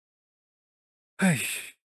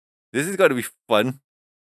 This is gonna be fun.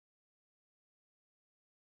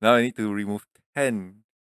 Now I need to remove 10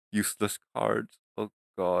 useless cards. Oh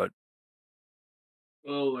god.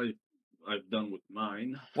 Well, I've done with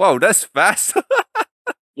mine. Wow, that's fast.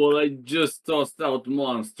 Well, I just tossed out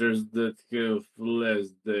monsters that have less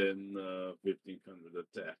than 1500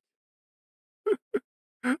 attack.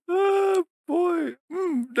 Oh boy.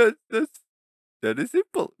 That is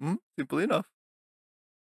simple. Simple enough.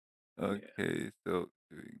 Yeah. Okay, so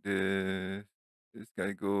doing this. This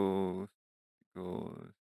guy goes. Oh,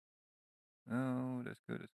 that's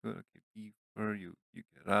good. That's good. Okay, Beaver, you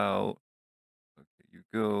get out. Okay, you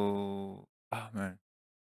go. Oh man.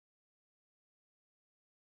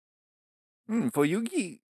 For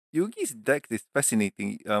Yugi's deck is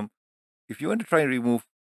fascinating. If you want to try and remove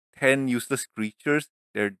 10 useless creatures,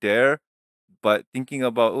 they're there. But thinking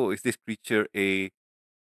about, oh, is this creature a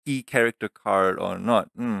key character card or not?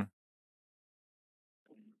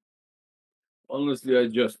 Honestly, I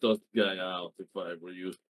just tossed Gaia out if I were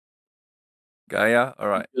you. Gaia?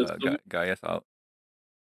 Alright, Because, Gaia's out.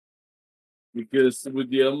 because with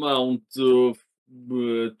the amount of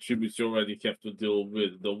tributes you already have to deal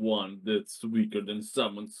with, the one that's weaker than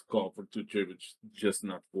Summon's call for 2 tributes, just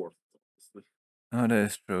not worth it, honestly. Oh, that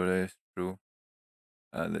is true. That is true.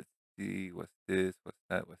 Let's see. What's this? What's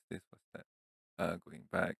that? What's this? What's that? Going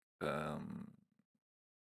back.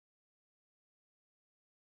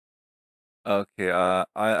 Okay.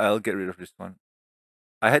 I'll get rid of this one.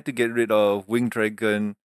 I had to get rid of Winged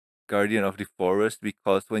Dragon, Guardian of the Forest,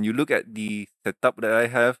 because when you look at the setup that I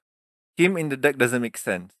have, him in the deck doesn't make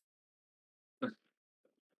sense.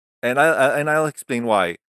 And I'll explain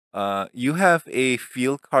why. You have a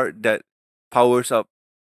field card that powers up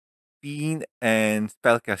Fiend and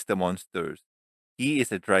Spellcaster monsters. He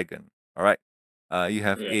is a dragon. All right. You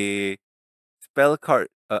have Yeah. a spell card,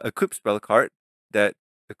 equip spell card that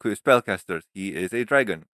equips spellcasters. He is a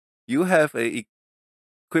dragon. You have a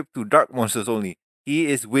equipped to dark monsters only. He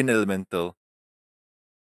is wind elemental.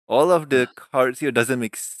 All of the cards here doesn't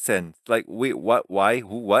make sense. Like, wait, what? Why?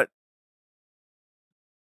 Who? What?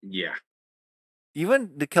 Yeah.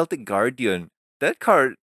 Even the Celtic Guardian. That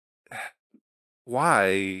card.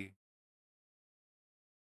 Why?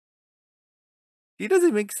 He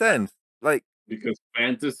doesn't make sense. Like, Because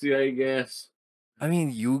fantasy, I guess. I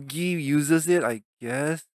mean, Yugi uses it, I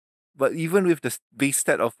guess. But even with the base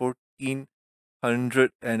stat of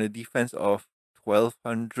 1400 and a defense of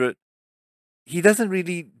 1200, he doesn't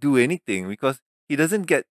really do anything because he doesn't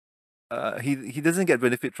get he doesn't get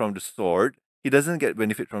benefit from the sword. He doesn't get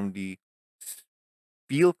benefit from the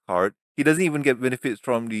spell card. He doesn't even get benefits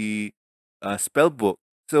from the spell book.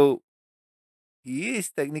 So he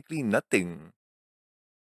is technically nothing.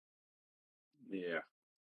 Yeah.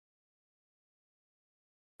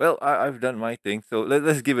 Well, I've done my thing, so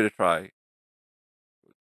let's give it a try.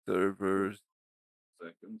 Servers.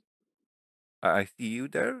 Second. I see you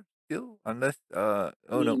there still, unless oh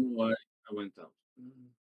No, no. no, I went out.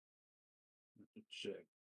 Let me check.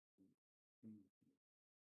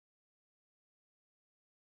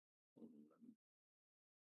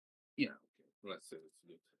 Yeah, okay. Let's say it's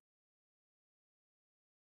good.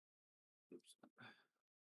 Oops.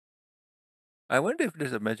 I wonder if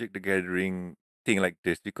there's a Magic the Gathering thing like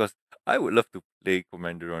this because I would love to play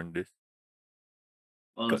Commander on this.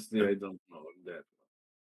 Got Honestly, the I don't know that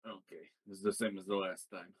one. Okay. It's the same as the last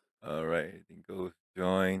time. all right. I think go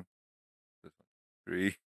join. This one,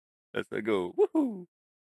 3. Let's go. Woohoo!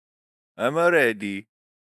 I'm ready.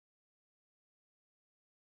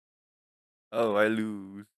 Oh, I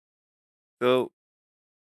lose. So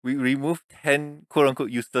we remove 10 quote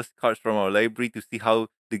unquote useless cards from our library to see how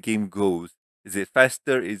the game goes. Is it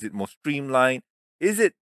faster? Is it more streamlined? Is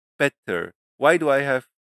it better? Why do I have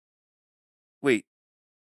wait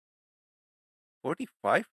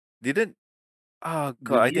 45? Didn't oh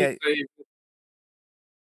god, Did I you think say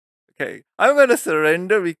Okay, I'm gonna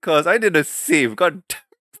surrender because I didn't save. God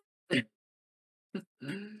damn.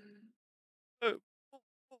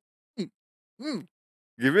 Mm, mm.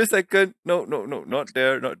 Give me a second. No, no, no, not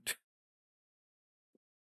there. Not.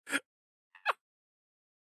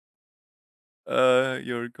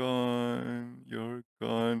 You're gone. You're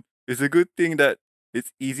gone. It's a good thing that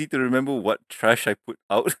it's easy to remember what trash I put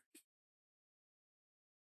out.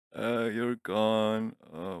 You're gone.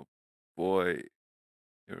 Oh boy,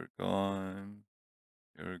 you're gone.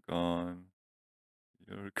 You're gone.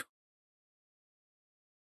 You're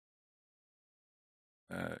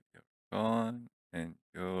you're gone, and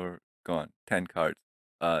you're gone. 10 cards.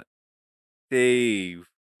 Uh, save.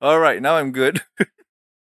 All right, now I'm good.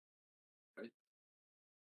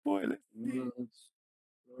 Boy, let's see.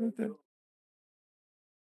 What's that?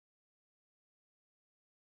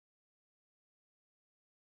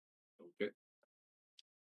 Okay.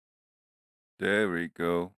 There we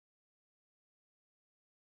go.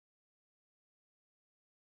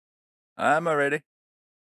 I'm already.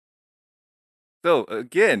 So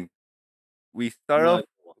again, we start Nice off.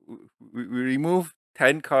 one. We remove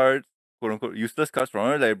 10 cards, quote unquote, useless cards from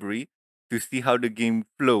our library to see how the game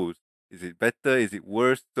flows. Is it better? Is it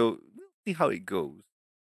worse? So we'll see how it goes.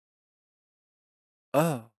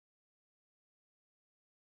 Oh,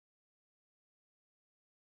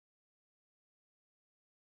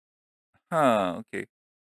 huh. Okay.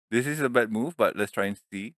 This is a bad move, but let's try and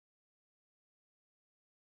see.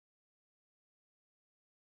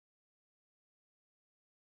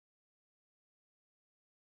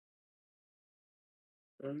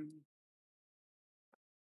 Um,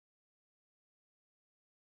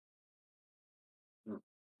 no,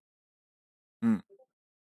 Hmm.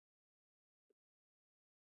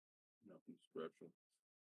 nothing special.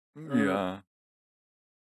 Uh, Yeah.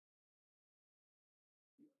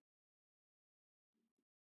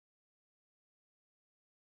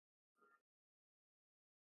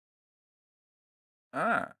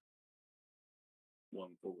 Ah.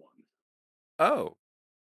 one for one. Oh.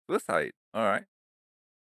 Suicide. All right.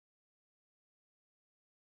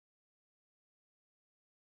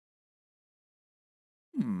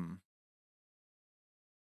 Hmm.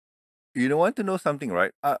 You don't want to know something,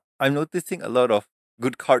 right? I'm noticing a lot of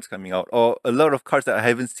good cards coming out, or a lot of cards that I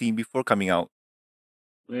haven't seen before coming out.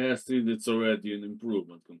 Yeah, still, it's already an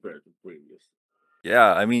improvement compared to previous.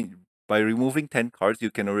 Yeah, I mean, by removing 10 cards,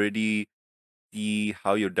 you can already see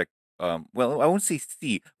how your deck. Well, I won't say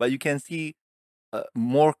see, but you can see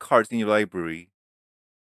more cards in your library.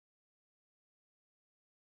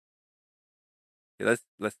 Okay,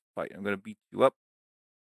 let's fight. I'm gonna beat you up.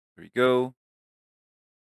 Here we go,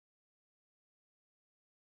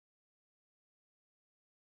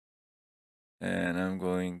 and I'm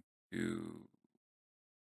going to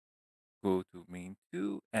go to main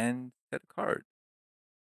two and set a card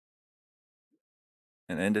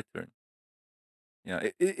and end the turn. Yeah,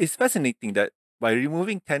 it's fascinating that by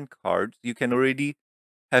removing 10 cards, you can already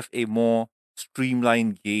have a more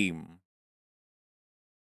streamlined game.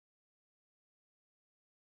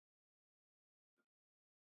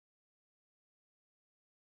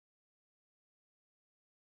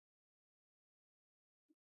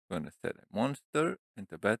 Gonna set a monster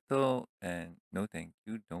into battle, and no thank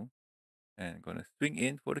you, don't. And gonna swing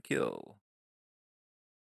in for the kill.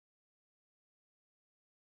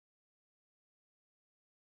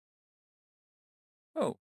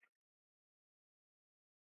 Oh,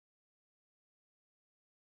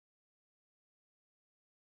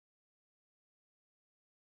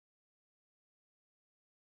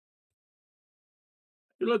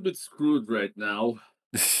 You're a little bit screwed right now.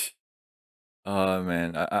 oh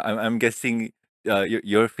man, I'm guessing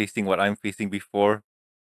you're facing what I'm facing before.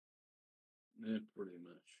 Yeah, pretty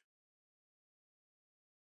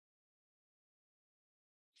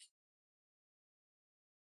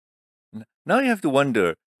much. Now you have to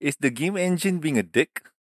wonder: is the game engine being a dick?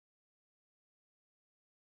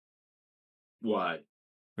 Why?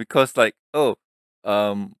 Because like, oh,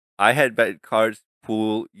 I had bad cards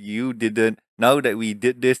pool, you didn't. Now that we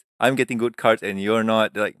did this, I'm getting good cards and you're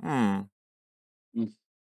not. Like, Mm,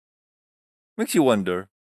 makes you wonder.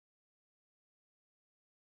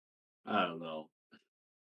 I don't know.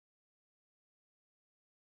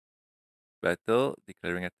 Battle,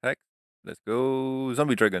 declaring attack. Let's go,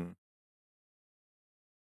 zombie dragon.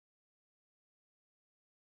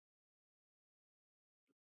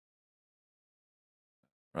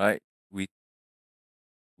 Right, with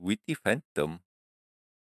witty phantom.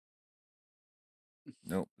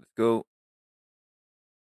 No, let's go.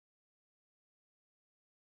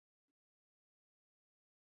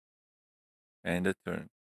 And the turn.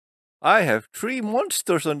 I have three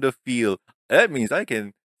monsters on the field. That means I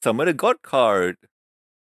can summon a god card.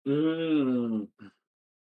 Mm,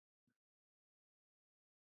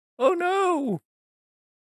 Oh no!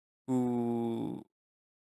 Ooh.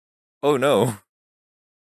 Oh no.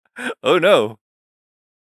 Oh no.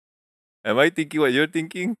 Am I thinking what you're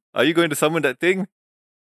thinking? Are you going to summon that thing?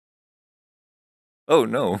 Oh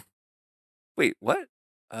no. Wait, what?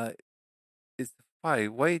 Uh, it's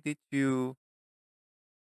five. Why did you?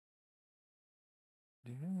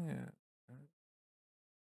 Yeah.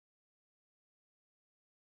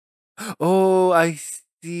 Oh, I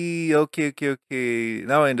see. Okay, okay, okay.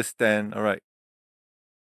 Now I understand. All right.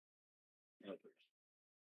 okay.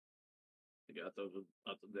 I got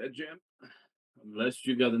out of that jam. Unless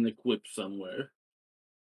you got an equip somewhere.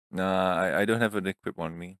 Nah, I don't have an equip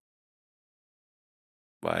on me.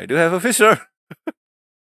 But I do have a fisher.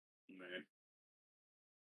 Man.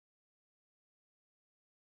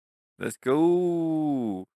 Let's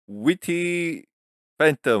go. Witty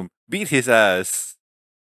Phantom. Beat his ass.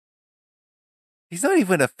 He's not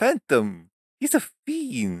even a phantom. He's a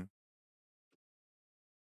fiend.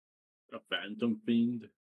 A phantom fiend.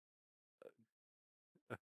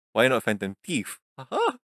 Why not phantom thief?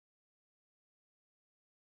 Haha.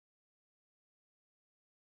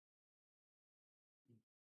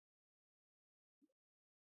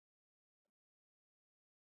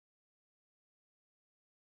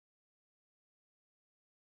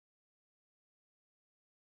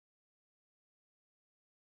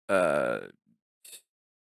 Uh,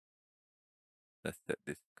 let's set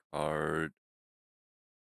this card.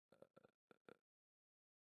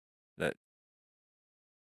 Let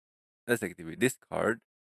Let's activate this card.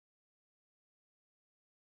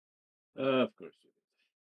 Of course you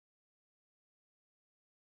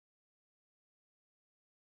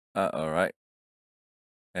All right.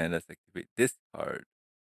 And let's activate this card.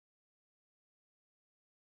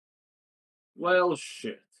 Well,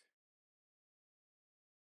 shit.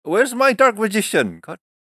 Where's my dark magician? God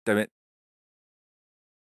damn it!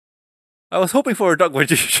 I was hoping for a dark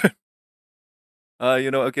magician.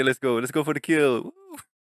 Okay, let's go. Let's go for the kill. Woo.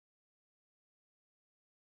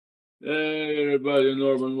 Hey, everybody,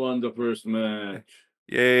 Norman won the first match.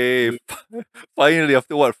 Yay! Finally,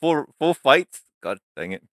 after what, four fights? God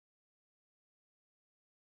dang it!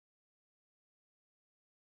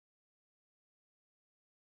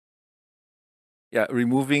 Yeah,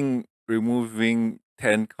 removing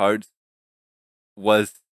 10 cards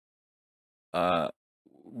was uh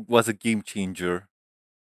was a game changer.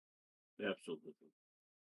 Absolutely.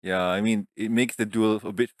 Yeah, I mean it makes the duel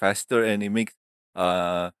a bit faster and it makes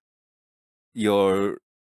uh your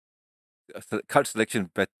card selection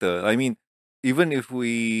better. I mean, even if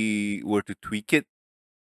we were to tweak it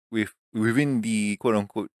within the quote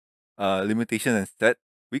unquote limitation and set,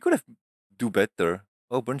 we could have do better.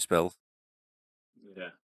 Oh, burn spells.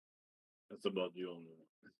 Yeah, that's about the only one.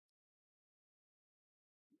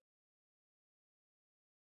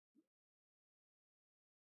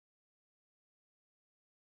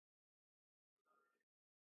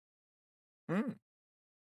 Mm,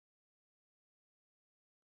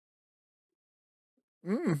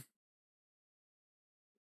 mm.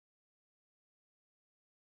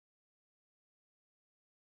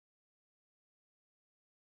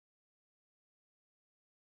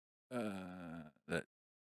 Let's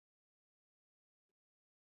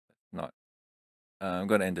not. I'm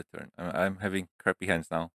gonna end the turn. I'm having crappy hands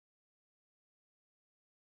now.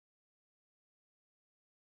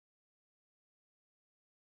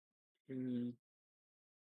 Mm,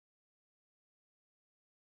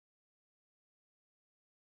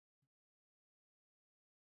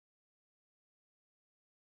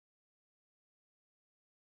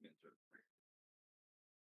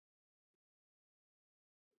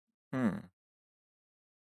 Hmm.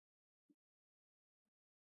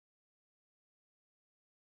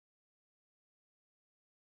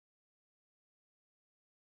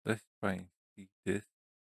 Let's try and see this.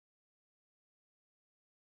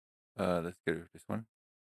 Let's get rid of this one.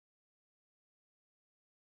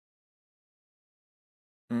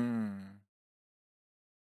 Hmm.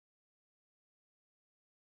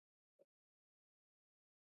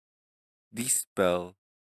 This spell.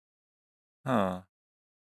 Huh.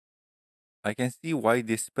 I can see why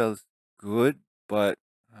this spell's good, but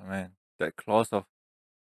oh man, that clause of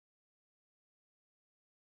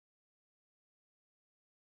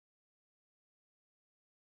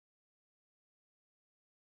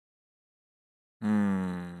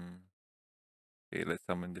hmm. Okay, let's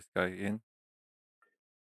summon this guy in.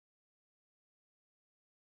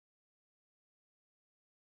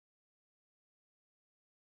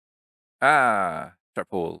 Ah, trap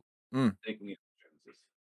hole. Mm. Taking any chances.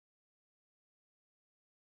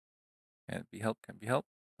 Can't be helped. Can't be helped.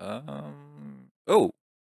 Oh,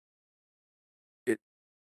 it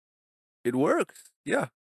it works. Yeah.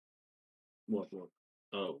 What?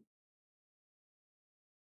 Oh,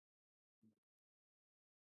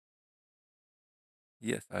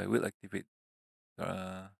 Yes, I will activate.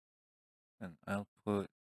 Uh, and I'll put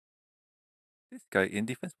this guy in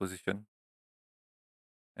defense position,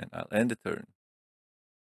 and I'll end the turn.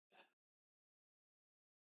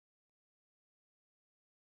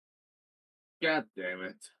 god damn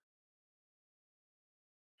it.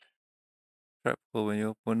 Trap hole when your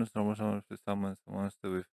opponent's normal summons to summons a monster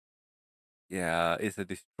with. Yeah, it's a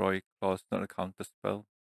destroy clause, not a counter spell.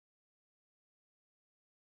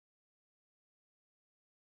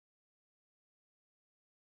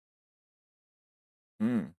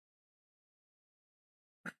 Hmm.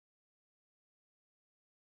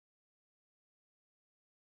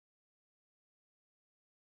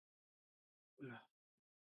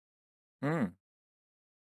 Hmm.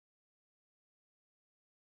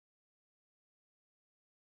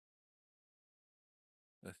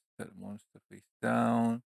 Let's set monster face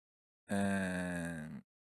down and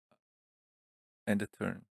end the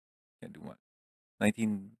turn. Can't do much.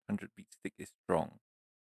 1900 beat stick is strong.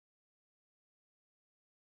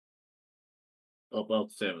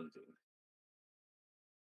 About 17.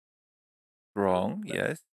 Strong,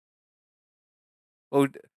 yes. Oh,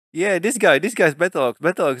 yeah, this guy's Battle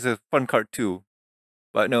Battle is a fun card too.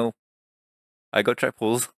 But no, I got trap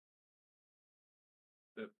holes.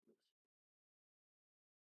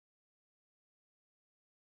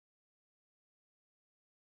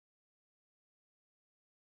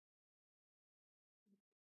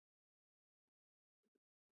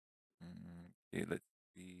 Okay, let's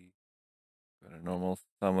see. Got a normal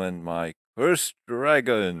summon my cursed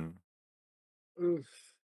dragon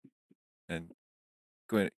and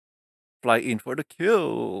going to fly in for the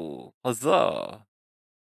kill. Huzzah!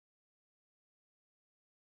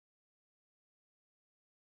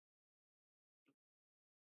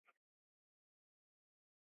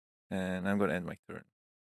 And I'm gonna end my turn.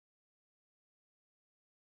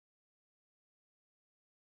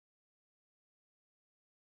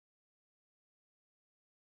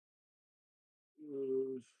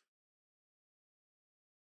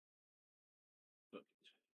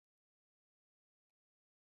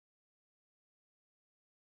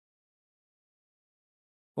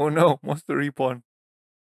 Oh no, monster respawn.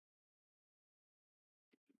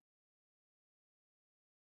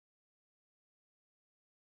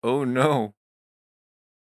 Oh no.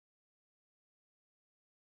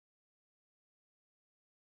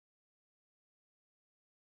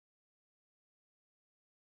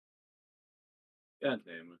 God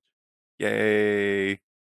damn it. Yay.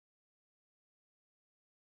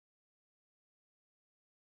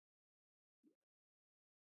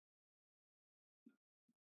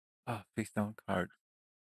 Ah, face down card.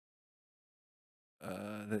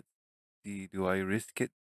 Let's see. Do I risk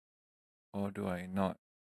it or do I not?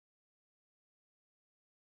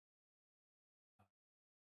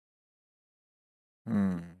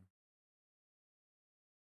 Hmm.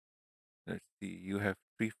 Let's see. You have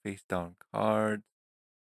three face down cards.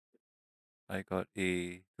 I got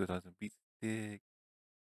a 2000 beat stick.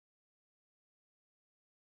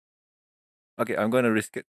 Okay, I'm gonna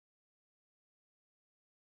risk it.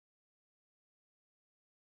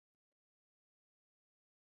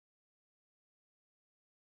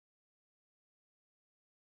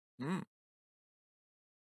 Hmm.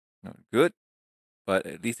 Not good, but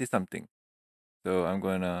at least it's something. So I'm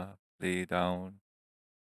gonna lay down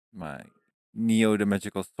my Neo the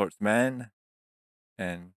Magical Swordsman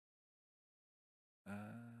and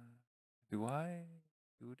do I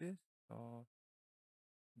do this or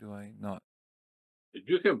do I not? Did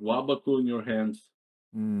you have Wabaku in your hands?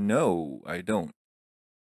 No, I don't.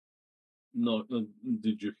 No, no,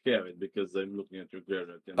 did you have it? Because I'm looking at your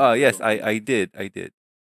graveyard and Oh I yes, don't think I did.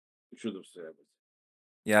 you should have said it.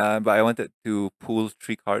 Yeah, but I wanted to pull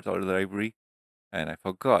three cards out of the library, and I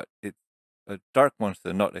forgot it's a dark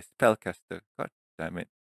monster, not a spellcaster. God damn it!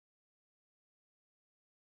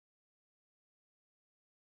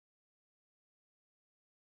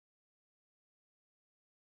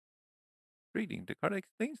 Reading the card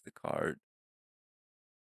explains the card.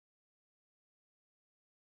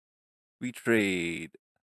 We trade.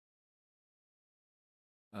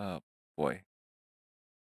 Oh boy.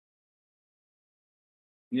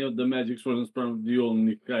 You know, the Magic Sword and Sperm, the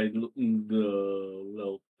only the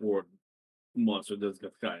level 4 monster that's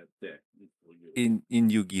got high attack. For you. In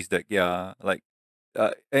Yugi's deck, yeah, like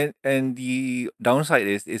and the downside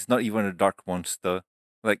is it's not even a dark monster.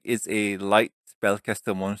 Like it's a light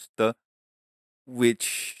spellcaster monster,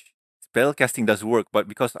 which spellcasting does work, but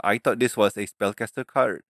because I thought this was a spellcaster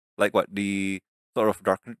card, like what the sort of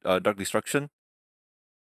dark destruction,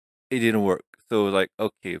 it didn't work. So like,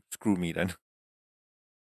 okay, screw me then.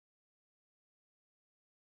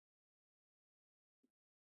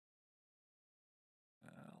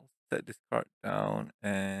 I'll set this card down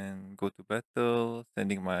and go to battle,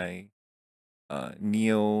 sending my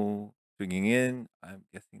Neo swinging in. I'm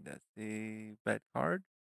guessing that's a bad card.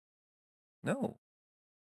 No,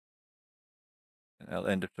 and I'll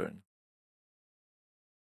end the turn.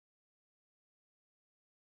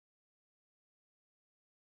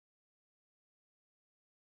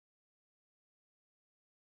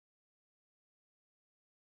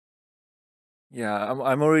 Yeah,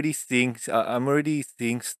 I'm already seeing stuff. I'm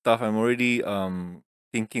already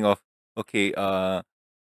thinking of, okay,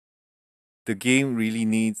 the game really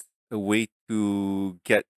needs a way to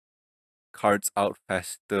get cards out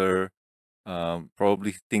faster.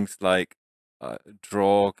 Probably things like uh,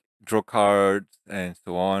 draw draw cards and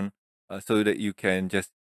so on, so that you can just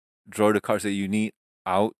draw the cards that you need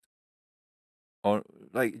out, or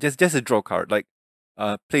like just a draw card, like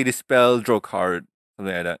play the spell, draw card,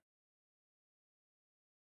 something like that.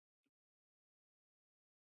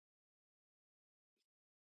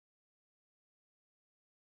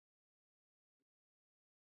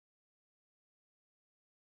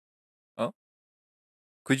 Oh,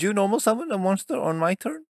 could you normal summon a monster on my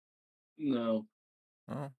turn? No,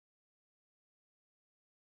 Oh,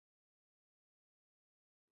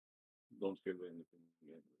 don't give anything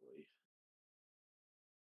anyway.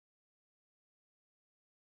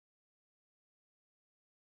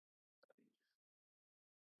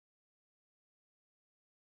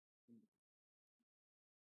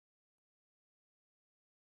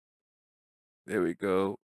 there we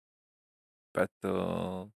go.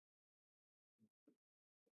 Battle,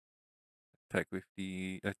 attack with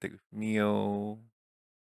Neo,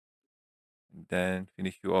 and then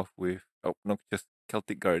finish you off with, oh no, just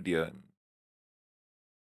Celtic Guardian.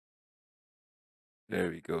 There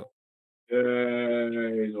we go.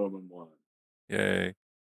 Yay, Norman one. Yay.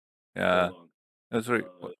 Yeah. Hold on. That's right.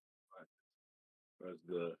 Uh, where's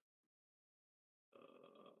the?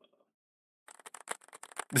 Uh,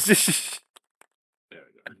 there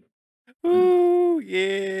we go. Ooh,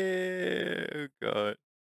 yeah. Oh god.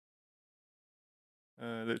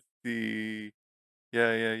 Let's see.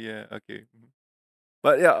 Yeah, yeah, yeah. Okay. Mhm.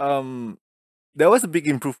 But yeah, that was a big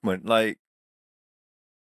improvement. Like,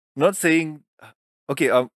 not saying. Okay.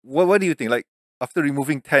 What do you think? Like, after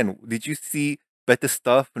removing 10, did you see better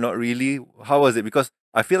stuff? Not really. How was it? Because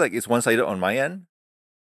I feel like it's one sided on my end.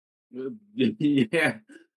 Yeah,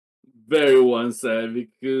 very one side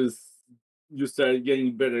because you started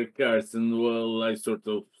getting better cards, and well, I sort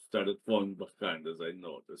of started falling behind as I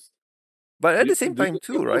noticed. But at the same Do time, you have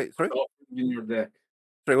too, right? ultimate Sorry, offering in your deck?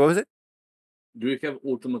 sorry. What was it? Do you have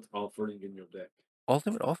ultimate offering in your deck?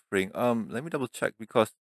 Ultimate offering. Let me double check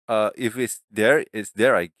because if it's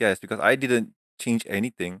there, I guess, because I didn't change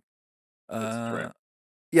anything. It's Uh, trap.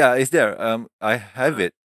 yeah, it's there. I have Ah,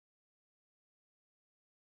 it.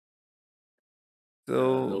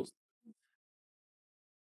 So those.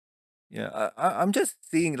 yeah, I'm just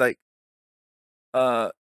seeing like uh,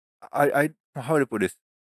 I how to put this.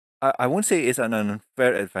 I won't say it's an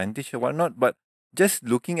unfair advantage or whatnot, but just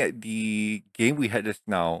looking at the game we had just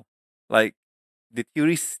now, like the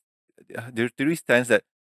theory stands that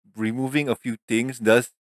removing a few things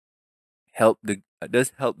does help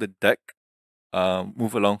the deck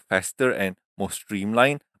move along faster and more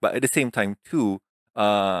streamlined. But at the same time, too,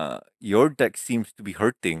 your deck seems to be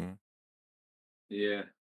hurting, Yeah,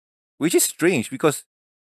 which is strange because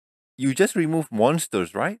you just remove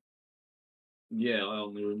monsters, right? yeah. I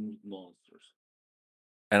only removed monsters.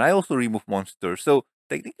 And I also remove monsters, so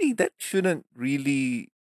technically that shouldn't really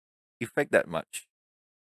affect that much.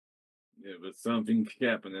 Yeah, but something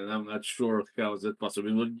happened, and I'm not sure how is that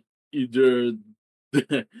possible. But either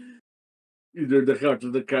either the heart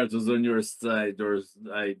of the cards was on your side, or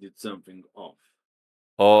I did something off.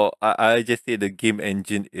 Or I just say the game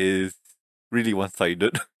engine is really one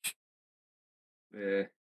sided. Yeah,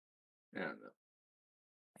 I don't know.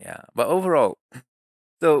 Yeah, but overall,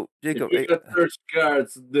 so If Jacob, you got search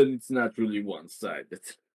cards, then it's not really one-sided,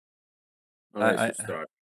 unless you I start.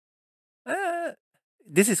 uh,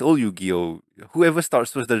 this is all Yu-Gi-Oh. Whoever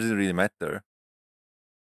starts first doesn't really matter.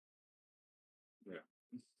 Yeah,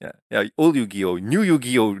 Yeah, yeah, old Yu-Gi-Oh, new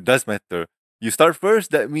Yu-Gi-Oh does matter. You start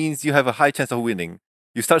first, that means you have a high chance of winning.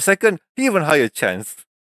 You start second, even higher chance.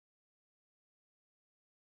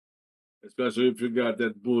 especially if you got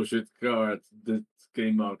that bullshit card that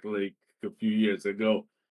came out like a few years ago.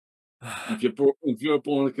 If your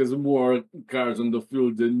opponent has more cards on the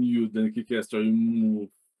field than you, then he has to remove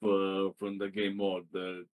from the game all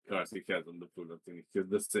the cards he has on the field. I think he's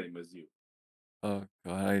the same as you. Oh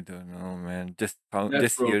god, I don't know, man. That's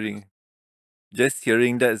broken. Just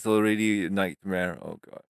hearing that is already a nightmare. Oh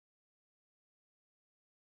god.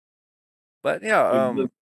 But yeah,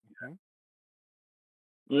 It's, mhm.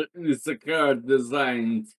 it's a card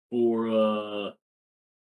designed for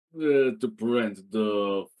to prevent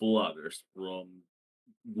the flooders from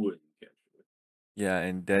winning. Actually, Yeah,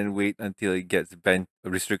 and then wait until it gets banned,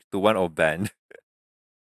 restricted to one or banned.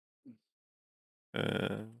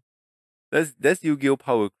 Uh, that's Yu-Gi-Oh!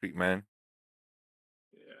 Power creep, man.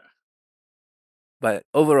 yeah. But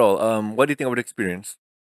overall, what do you think about the experience?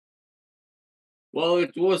 Well,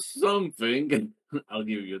 it was something. I'll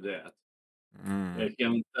give you that. Mm. I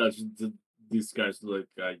haven't touched these cards like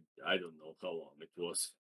I don't know how long it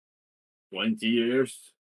was. 20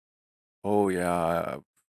 years. Oh yeah.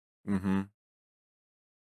 Mm-hmm.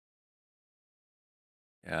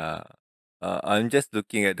 Yeah. I'm just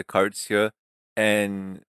looking at the cards here,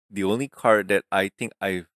 and the only card that I think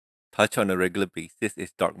I touch on a regular basis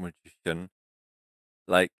is Dark Magician.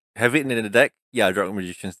 Like, have it in the deck? Yeah, Dark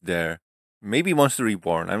Magician's there. Maybe Monster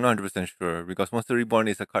Reborn. I'm not 100% sure because Monster Reborn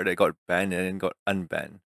is a card that got banned and then got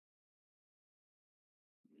unbanned.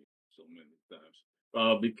 So many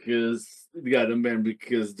times. Because yeah, the man,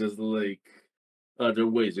 because there's like other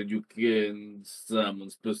ways that you can summon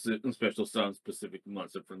specific special summon specific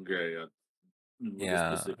monster from Gaia with a Yeah.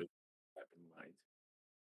 specific type in mind.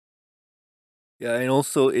 Yeah, and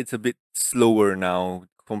also it's a bit slower now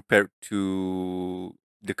compared to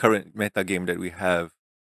the current meta game that we have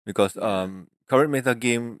because Yeah, current meta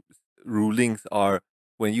game rulings are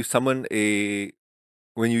when you summon a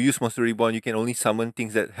when you use Monster Reborn, you can only summon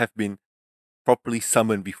things that have been properly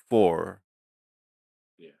summoned before.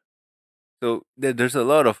 yeah. So there's a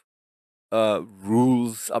lot of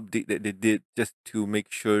rules update that they did just to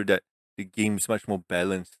make sure that the game is much more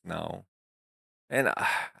balanced now. And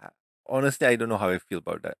honestly, I don't know how I feel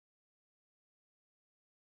about that.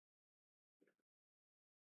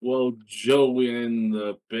 Well, Joey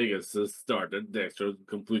and Pegasus started Dexter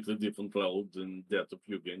completely different level than that of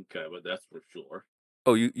Yugi and Kaiba, that's for sure.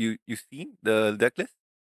 Oh, you seen the deck list?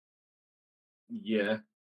 Yeah.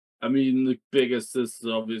 I mean, the Pegasus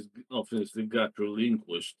obviously got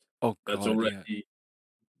relinquished. Oh That's god, yeah. already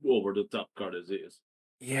over the top card as is.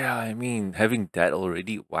 Yeah, I mean, having that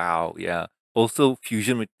already, wow, yeah. Also,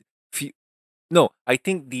 fusion with, fu- no, I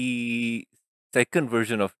think the second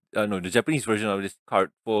version of, no, the Japanese version of this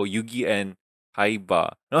card for Yugi and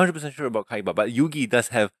Kaiba. Not 100% sure about Kaiba, but Yugi does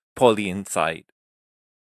have Poly inside.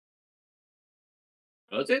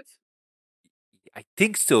 That's it? I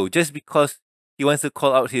think so, just because he wants to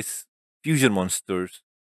call out his fusion monsters.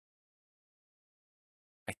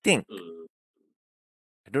 I think. Uh,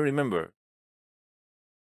 I don't remember.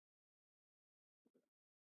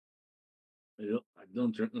 I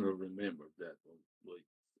don't remember that one. Wait,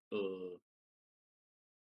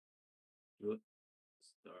 what?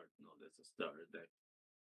 Start? No, that's a starter deck.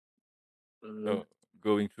 Uh, Oh,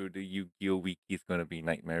 going through the Yu-Gi-Oh wiki is gonna be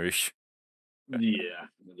nightmarish. yeah,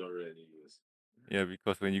 it already is. Yeah,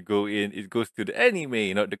 because when you go in, it goes to the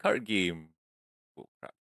anime, not the card game. Oh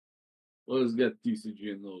crap! Well, it's got TCG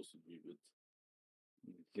and OCG, but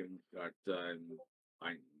I'm having a hard time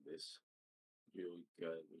finding this.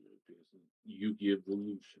 Yugi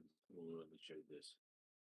Evolution. Well, let me check this.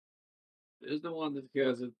 There's the one that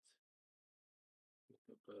has it.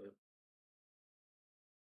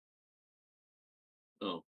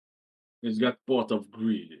 Oh, it's got Pot of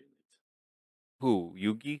Greed in Who?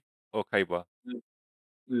 Yugi or Kaiba? it.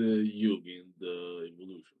 Yugi in the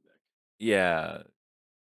Evolution deck. Yeah,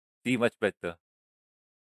 see much better.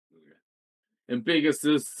 Okay. And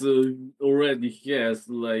Pegasus already has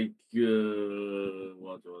like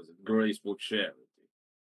what was it? Graceful Charity.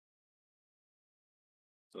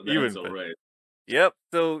 So that's Even better. already. Yep.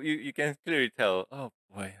 So you can clearly tell. Oh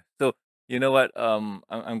boy. So you know what? I'm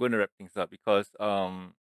going to wrap things up because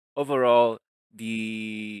overall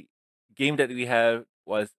the game that we have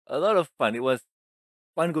was a lot of fun. It was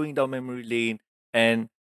fun going down memory lane, and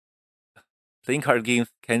playing card games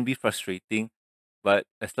can be frustrating, but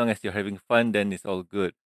as long as you're having fun, then it's all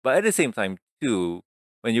good. But at the same time, too,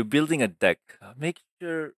 when you're building a deck, make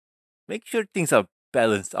sure things are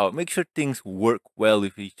balanced out. Make sure things work well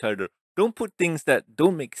with each other. Don't put things that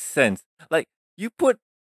don't make sense. Like you put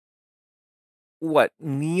what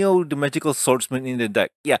Neo the Magical Swordsman in the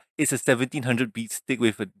deck. Yeah, it's a 1700 beat stick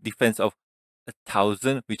with a defense of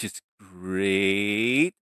 1,000, which is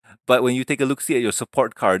great. But when you take a look see at your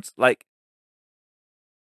support cards, like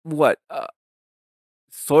what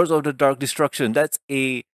Swords of the Dark Destruction, that's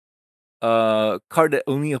a card that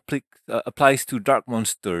only applies to dark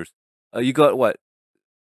monsters. You got what?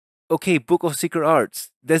 Okay, Book of Secret Arts.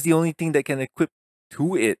 That's the only thing that can equip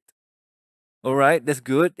to it. All right, that's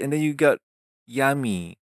good. And then you got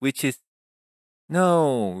Yami, which is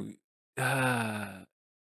no, uh,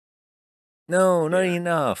 no, not Yeah,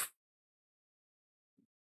 enough.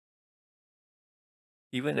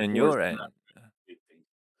 Even of on course your not. end.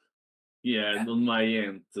 Yeah, on my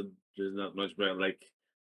end, there's not much better. Like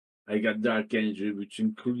I got Dark Energy, which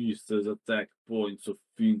increases attack points of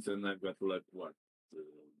fiends, and I got like what, uh,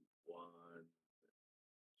 one,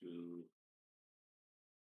 two,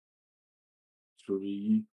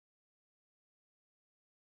 three,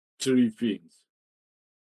 three fiends.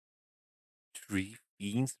 Three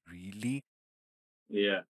fiends, really?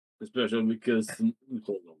 Yeah, especially because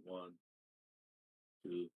hold on, one,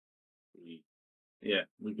 two, three. Yeah,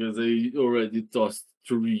 because they already tossed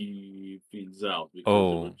three fiends out because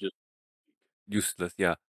they were Oh, just useless.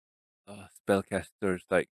 Yeah. Spellcasters,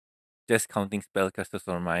 like just counting spellcasters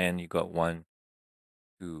on my end, you got one,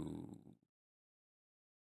 two,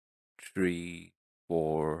 three,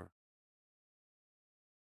 four,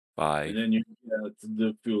 and five. then you get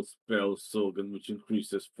the field spell Sogan, which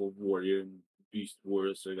increases for warrior and beast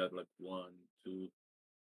warrior. So I got like one, two,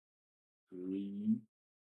 three,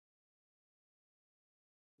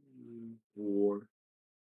 four,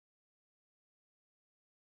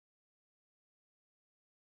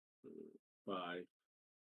 5,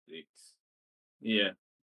 6. Yeah,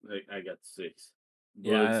 I got 6,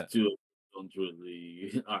 but Yeah, two don't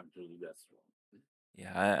really aren't really that strong.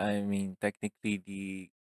 yeah. I mean, technically,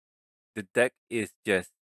 the deck is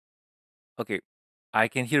just okay. I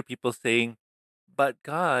can hear people saying, "But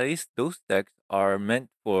guys, those decks are meant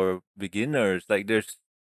for beginners. Like they're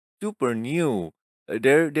super new.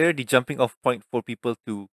 They're the jumping off point for people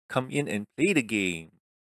to come in and play the game.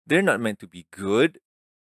 They're not meant to be good."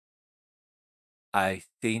 I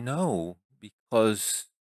say no because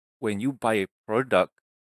when you buy a product,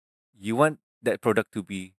 you want that product to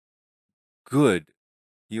be good.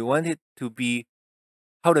 You want it to be,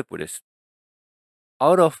 how do I put this?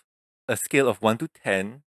 Out of a scale of 1 to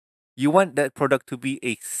 10, you want that product to be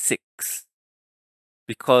a 6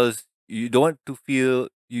 because you don't want to feel,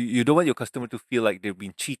 you don't want your customer to feel like they've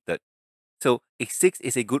been cheated. So a 6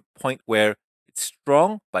 is a good point where it's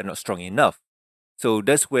strong, but not strong enough. So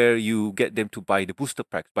that's where you get them to buy the booster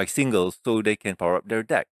packs, buy singles, so they can power up their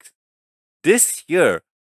decks. This year,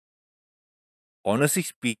 honestly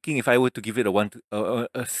speaking, if I were to give it a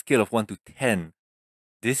a scale of 1 to 10,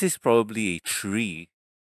 this is probably a 3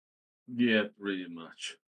 Yeah, pretty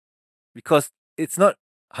much. because it's not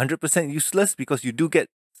 100% useless because you do get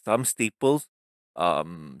some staples,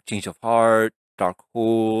 Change of Heart, Dark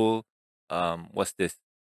Hole, what's this?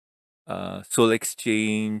 Soul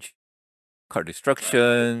Exchange, Card Right.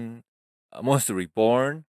 Destruction, Monster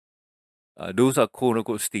Reborn. Those are quote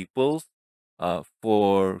unquote staples.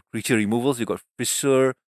 For creature removals, you got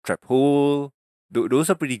Fissure, Trap Hole. Those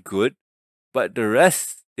are pretty good, but the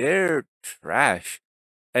rest, they're trash.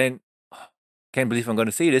 And can't believe I'm going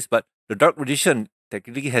to say this, but the Dark Magician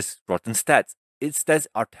technically has rotten stats. Its stats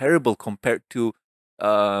are terrible compared to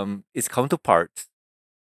its counterparts.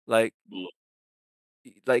 Like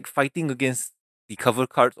like fighting against the cover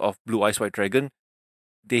cards of Blue Eyes White Dragon,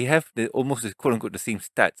 they have the almost the quote unquote the same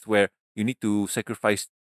stats where you need to sacrifice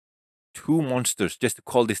two monsters just to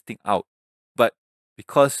call this thing out. But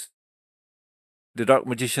because the Dark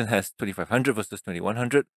Magician has 2500 versus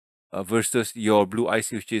 2100 versus your Blue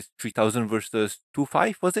Eyes, which is 3000 versus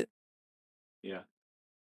 25, was it? Yeah.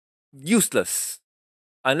 Useless.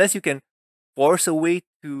 Unless you can force a way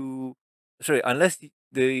to. Sorry, unless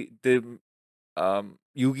the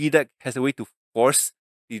Yugi deck has a way to force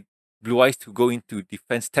the Blue Eyes to go into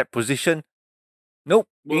defense tap position. Nope,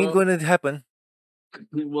 ain't Well, gonna happen.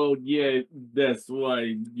 well, yeah, that's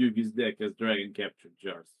why Yugi's deck has Dragon Capture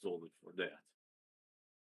Jars solely for that.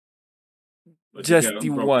 But you Just the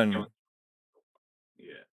can probably one. count.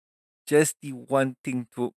 Yeah. Just the one thing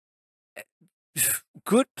to.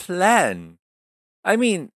 Good plan. I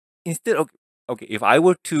mean, instead of okay, if I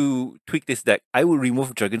were to tweak this deck, I would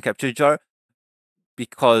remove Dragon Capture Jar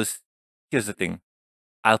because here's the thing: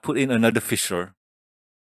 I'll put in another Fissure.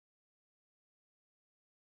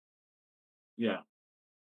 Yeah.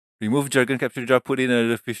 Remove Dragon Capture Jar, put in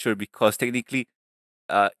another Fissure because technically,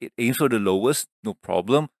 it aims for the lowest, no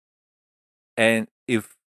problem. And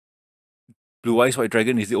if Blue Eyes White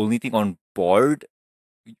Dragon is the only thing on board,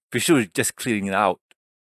 Fissure is just clearing it out.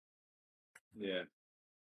 Yeah.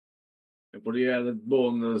 And for the added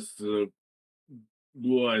bonus,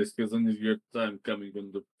 Blue Eyes has an easier time coming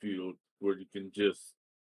on the field where you can just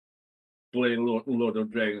play Lord of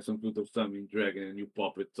Dragons and put of Summoning Dragon and you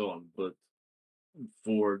pop it on. But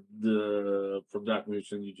for that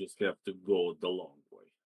mission, you just have to go the long way.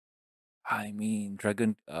 I mean,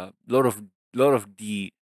 Dragon, lot of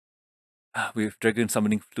the with Dragon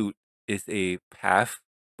Summoning Flute is a path,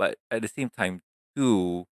 but at the same time,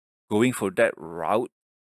 too, going for that route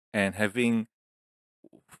and having,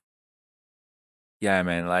 yeah,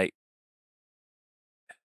 man, like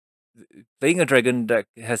playing a dragon deck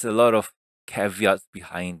has a lot of caveats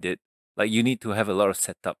behind it. Like you need to have a lot of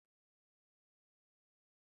setup.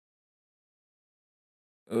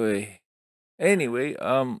 Oi. Anyway,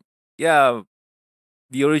 yeah,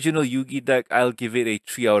 the original Yugi deck, I'll give it a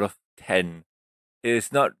 3 out of 10.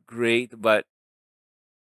 It's not great, but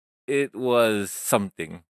it was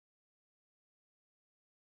something.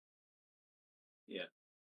 Yeah.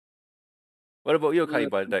 What about your Uh,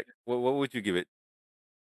 Kaiba deck? What would you give it?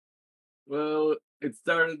 well, it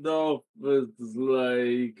started off with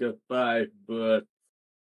like a 5, but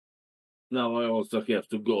now I also have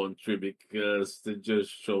to go on 3 because it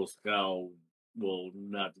just shows how, well,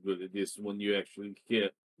 not good it is when you actually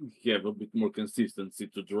have a bit more consistency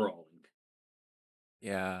to drawing.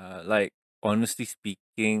 Yeah, like honestly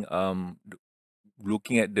speaking,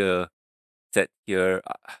 looking at the set here,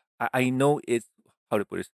 I know it's how to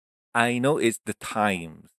put this. I know it's the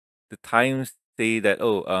times. The times say that,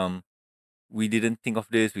 oh, we didn't think of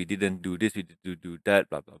this, we didn't do this, we didn't do that,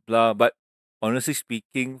 blah blah blah. But honestly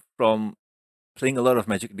speaking, from playing a lot of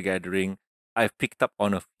Magic the Gathering, I've picked up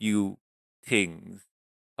on a few things.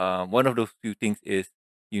 One of those few things is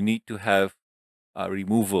you need to have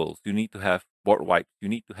removals, you need to have board wipes, you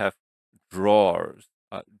need to have drawers,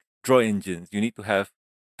 draw engines, you need to have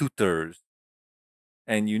tutors,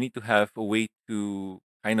 and you need to have a way to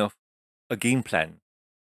kind of a game plan.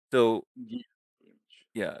 So Yeah, pretty much.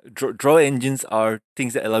 yeah, draw engines are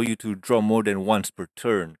things that allow you to draw more than once per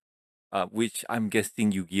turn, which I'm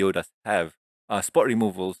guessing Yu-Gi-Oh does have. Spot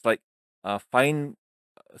removals, like find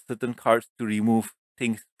certain cards to remove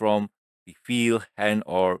things from the field, hand,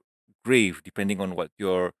 or grave, depending on what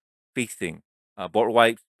you're facing. Board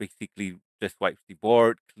wipes basically just wipes the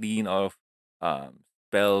board clean of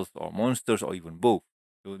spells or monsters or even both.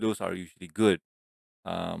 So those are usually good.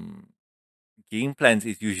 Um, Game plans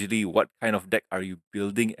is usually what kind of deck are you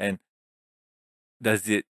building and does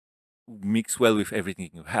it mix well with everything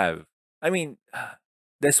you have. I mean,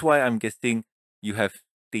 that's why I'm guessing you have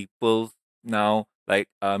staples now. Like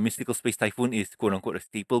Mystical Space Typhoon is quote unquote a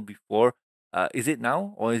staple before. Is it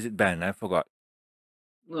now or is it banned? I forgot.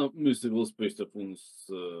 No, Mystical Space Typhoon's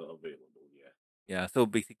available, yeah. Yeah, so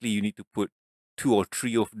basically you need to put 2 or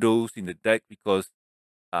 3 of those in the deck because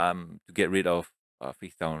to get rid of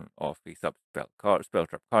face down or face up spell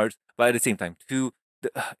trap cards. But at the same time, too,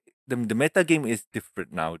 the the meta game is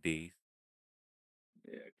different nowadays.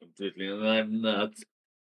 Yeah, completely. And I'm not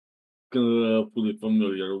fully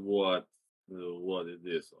familiar what it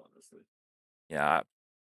is, honestly. Yeah,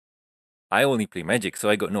 I only play Magic, so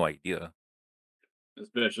I got no idea.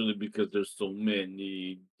 Especially because there's so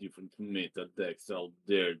many different meta decks out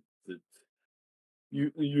there that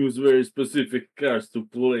you use very specific cards to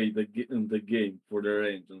play in the game for their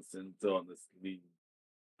engines. And honestly,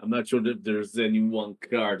 I'm not sure that there's any one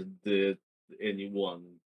card that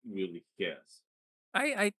anyone really has.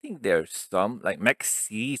 I think there's some like Max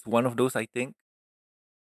C is one of those I think,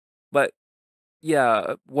 but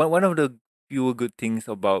yeah, one of the few good things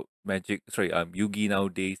about Magic, sorry, Yugi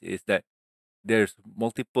nowadays is that there's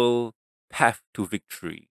multiple path to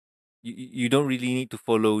victory. You don't really need to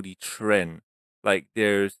follow the trend. Like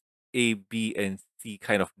there's A, B, and C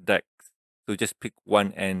kind of decks. So just pick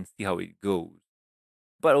one and see how it goes.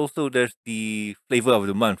 But also there's the flavor of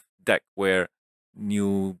the month deck where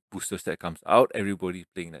new booster set comes out, everybody's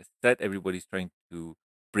playing that set, everybody's trying to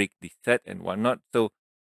break the set and whatnot. So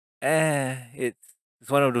it's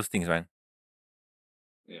one of those things, man.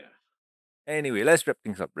 Yeah. Anyway, let's wrap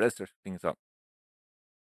things up. Let's wrap things up.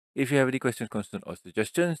 If you have any questions, concerns, or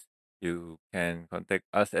suggestions, you can contact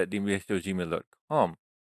us at mbsshow@gmail.com.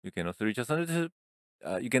 You can also reach us on the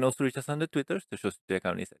you can also reach us on the Twitter. The show's Twitter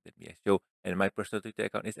account is at MBS Show, and my personal Twitter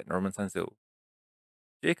account is at Norman Sanzo.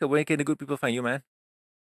 Jacob, where can the good people find you, man?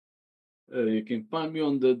 You can find me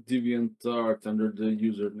on the DeviantArt under the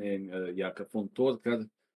username Jakafon Todkad,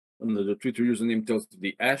 under the Twitter username Tales to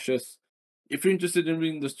the Ashes. If you're interested in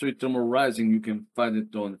reading the story Thermal Rising, you can find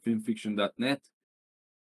it on filmfiction.net.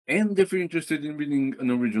 And if you're interested in reading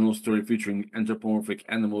an original story featuring anthropomorphic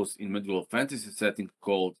animals in medieval fantasy setting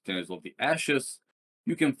called Tales of the Ashes,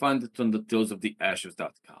 You can find it on the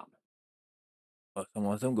tillsoftheashes.com. Awesome,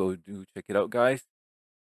 awesome. Go do check it out, guys.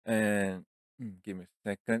 And give me a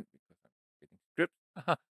second because I'm getting scripts.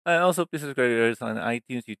 And also, please subscribe to us on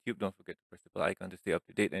iTunes, YouTube. Don't forget to press the bell icon to stay up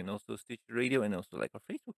to date, and also Stitcher Radio, and also like our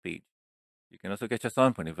Facebook page. You can also catch us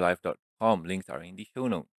on ponyvlive.com. Links are in the show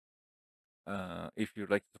notes. If you'd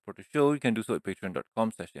like to support the show, you can do so at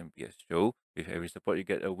patreon.com/MBS Show. With every support, you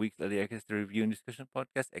get a week's early access to review and discussion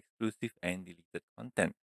podcast, exclusive and deleted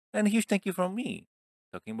content. And a huge thank you from me.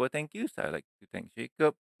 Talking about thank yous, I'd like to thank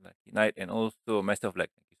Jacob, Lucky Knight, and also myself. Like,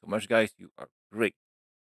 thank you so much, guys. You are great.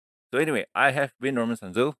 So anyway, I have been Norman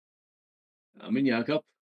Sanzo, I'm in Jakob.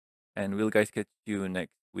 and we'll guys catch you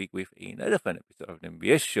next week with another fun episode of the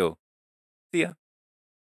MBS Show. See ya.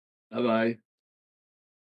 Bye bye.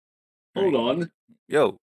 Alright. Hold on.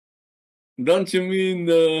 Yo. Don't you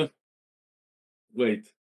mean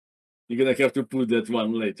wait. You're gonna have to put that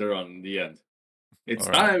one later on in the end. It's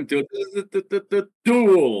All right. time to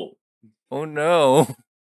duel. Oh no.